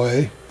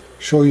display,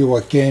 show you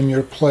what game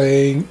you're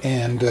playing,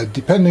 and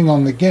depending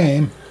on the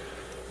game,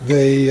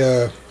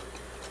 they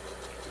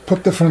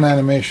put different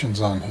animations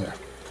on here.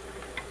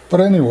 But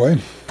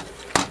anyway,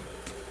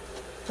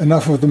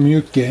 enough of the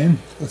mute game.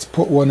 Let's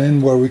put one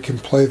in where we can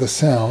play the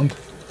sound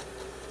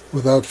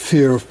without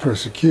fear of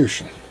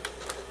persecution.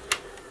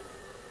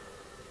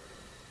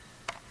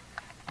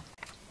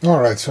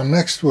 Alright, so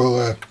next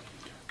we'll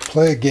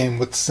play a game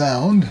with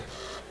sound.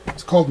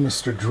 It's called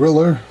Mr.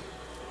 Driller.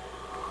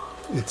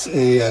 It's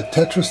a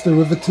Tetris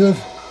derivative.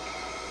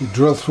 You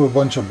drill through a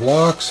bunch of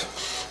blocks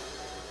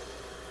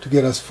to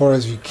get as far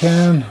as you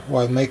can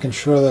while making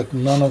sure that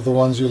none of the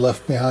ones you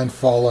left behind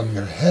fall on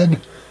your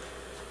head.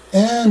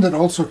 And it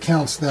also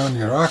counts down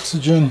your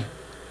oxygen,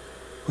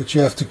 which you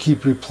have to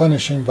keep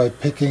replenishing by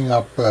picking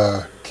up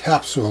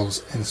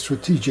capsules in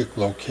strategic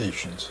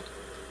locations.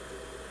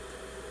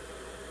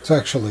 It's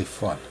actually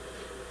fun.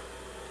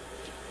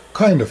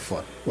 Kind of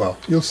fun. Well,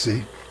 you'll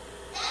see.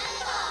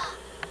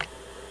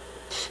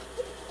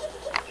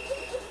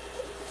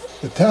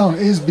 The town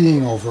is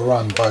being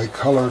overrun by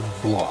colored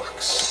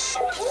blocks.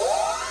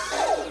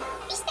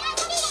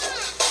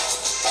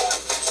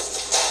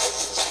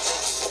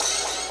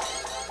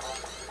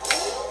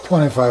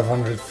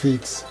 $2,500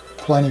 feet,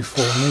 plenty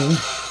for me.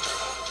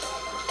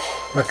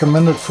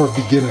 Recommended for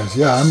beginners.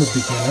 Yeah, I'm a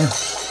beginner.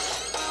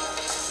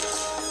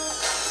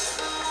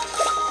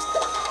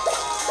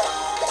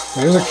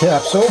 Here's a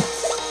capsule.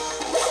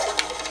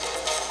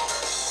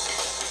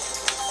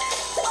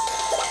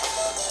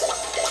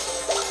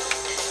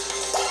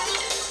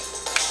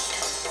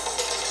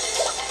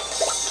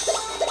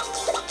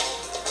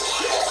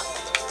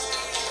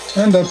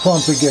 And I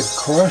promptly get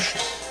crushed.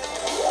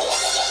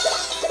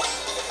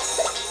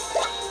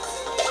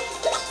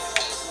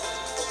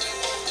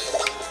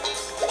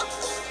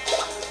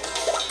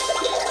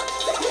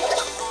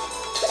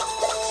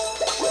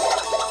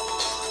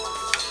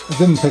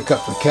 I didn't pick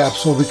up the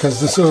capsule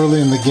because this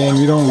early in the game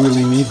you don't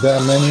really need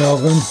that many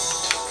of them.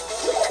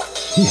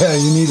 Yeah,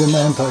 you need an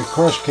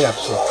anti-crush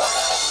capsule.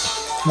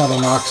 Not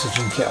an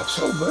oxygen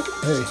capsule, but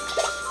hey.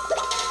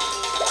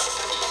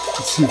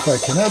 Let's see if I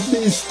can at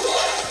least...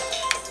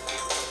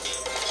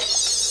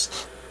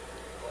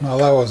 No,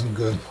 that wasn't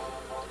good.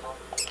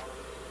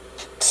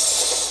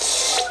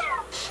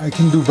 I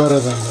can do better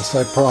than this,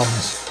 I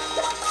promise.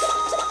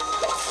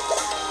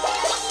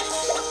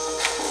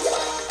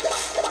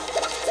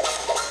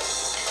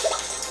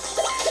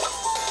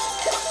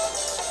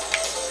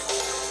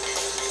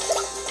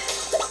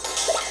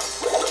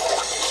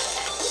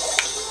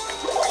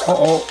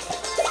 Uh-oh.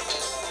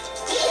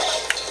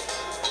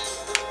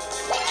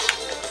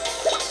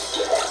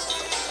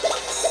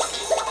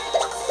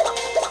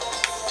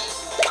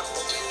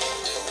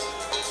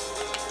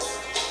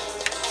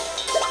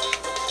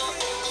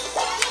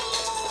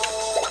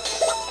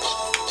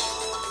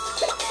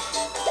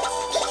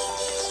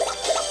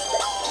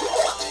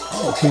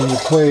 How can you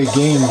play a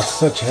game with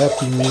such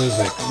happy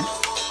music?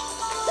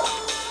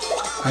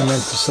 I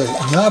meant to say,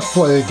 not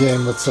play a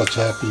game with such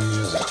happy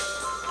music.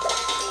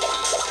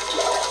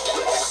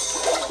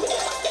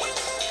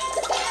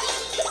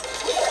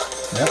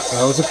 Yep,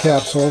 that was a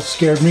capsule.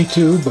 Scared me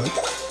too, but...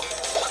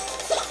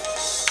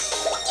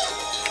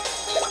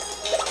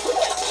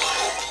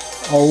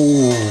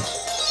 Oh...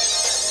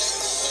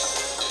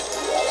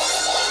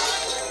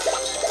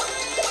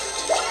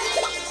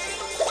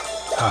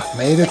 Ah,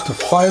 made it to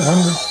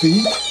 500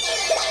 feet.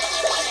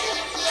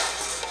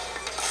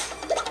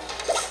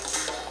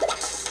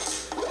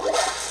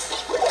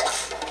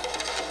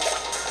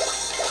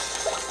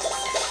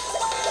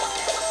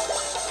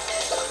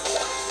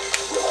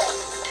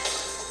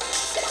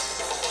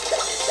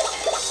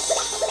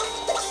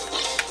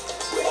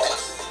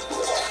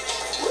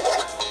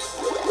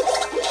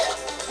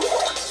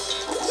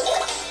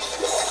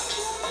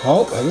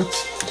 Oh,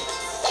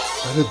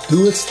 let it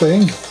do its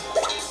thing.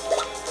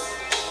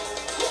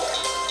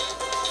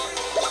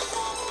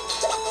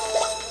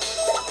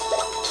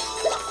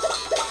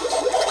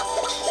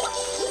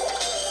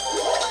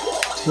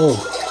 Whoa.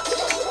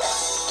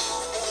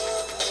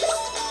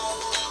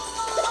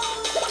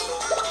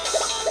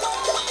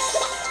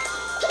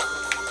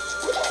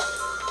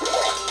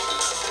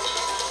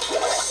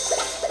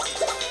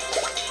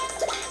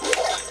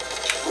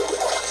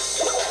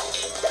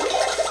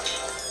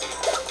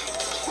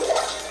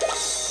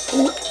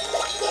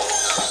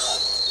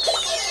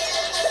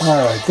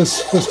 Alright,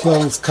 this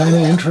level's kind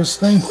of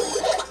interesting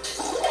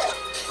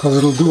because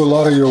it'll do a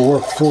lot of your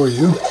work for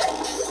you.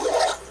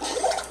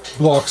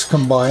 Blocks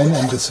combine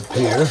and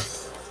disappear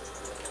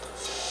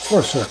for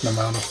a certain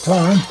amount of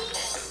time.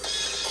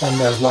 And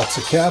there's lots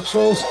of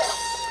capsules.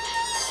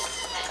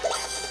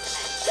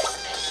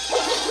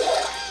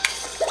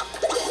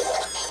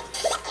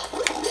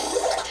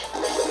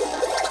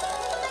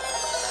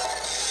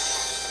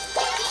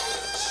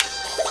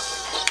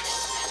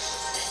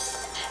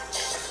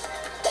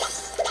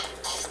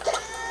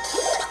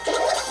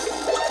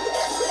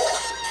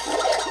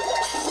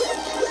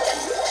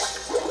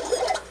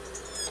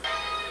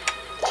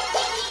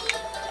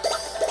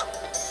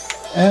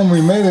 And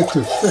we made it to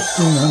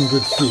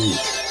 1,500 feet.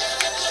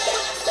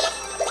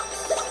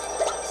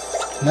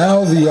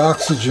 Now the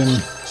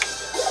oxygen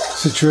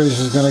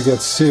situation is going to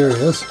get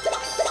serious,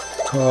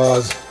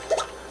 because I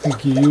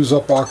think you use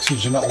up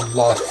oxygen a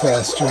lot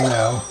faster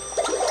now.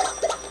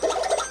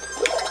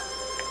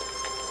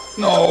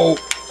 No!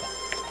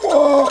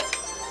 Whoa!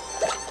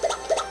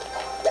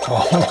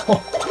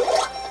 Oh.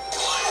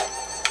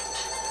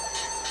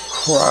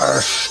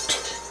 Crushed.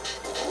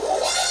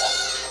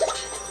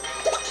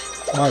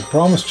 I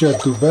promised you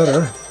I'd do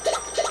better.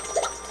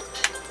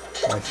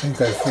 I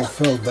think I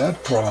fulfilled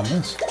that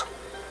promise.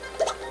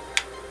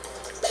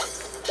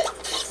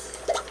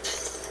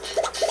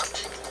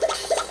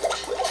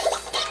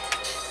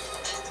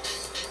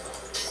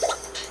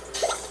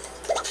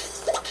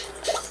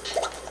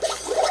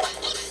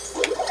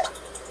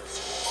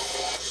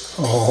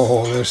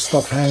 Oh, there's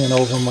stuff hanging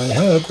over my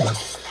head. No.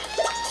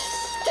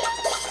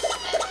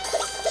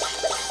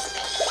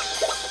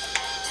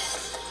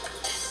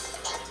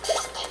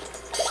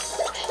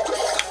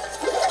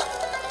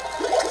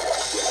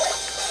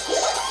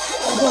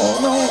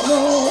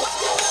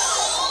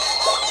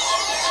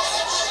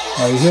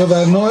 Now you hear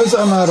that noise?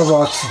 I'm out of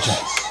oxygen.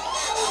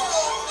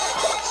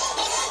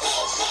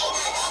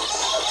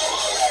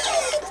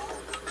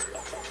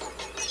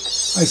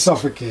 I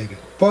suffocated,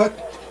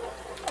 but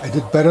I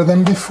did better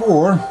than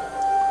before.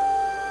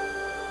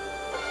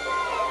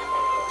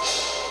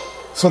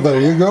 So there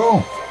you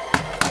go.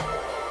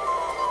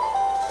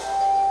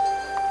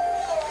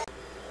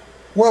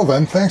 Well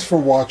then, thanks for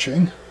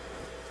watching.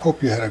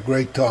 Hope you had a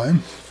great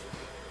time.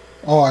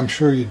 Oh, I'm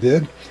sure you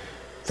did.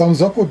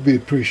 Thumbs up would be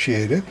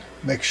appreciated.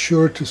 Make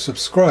sure to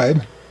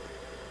subscribe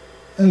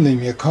and leave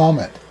me a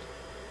comment.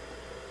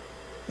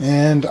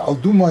 And I'll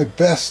do my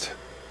best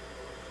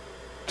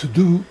to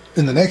do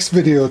in the next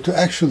video to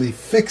actually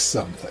fix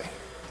something.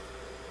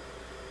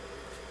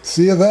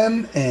 See you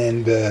then,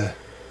 and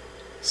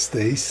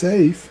stay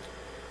safe.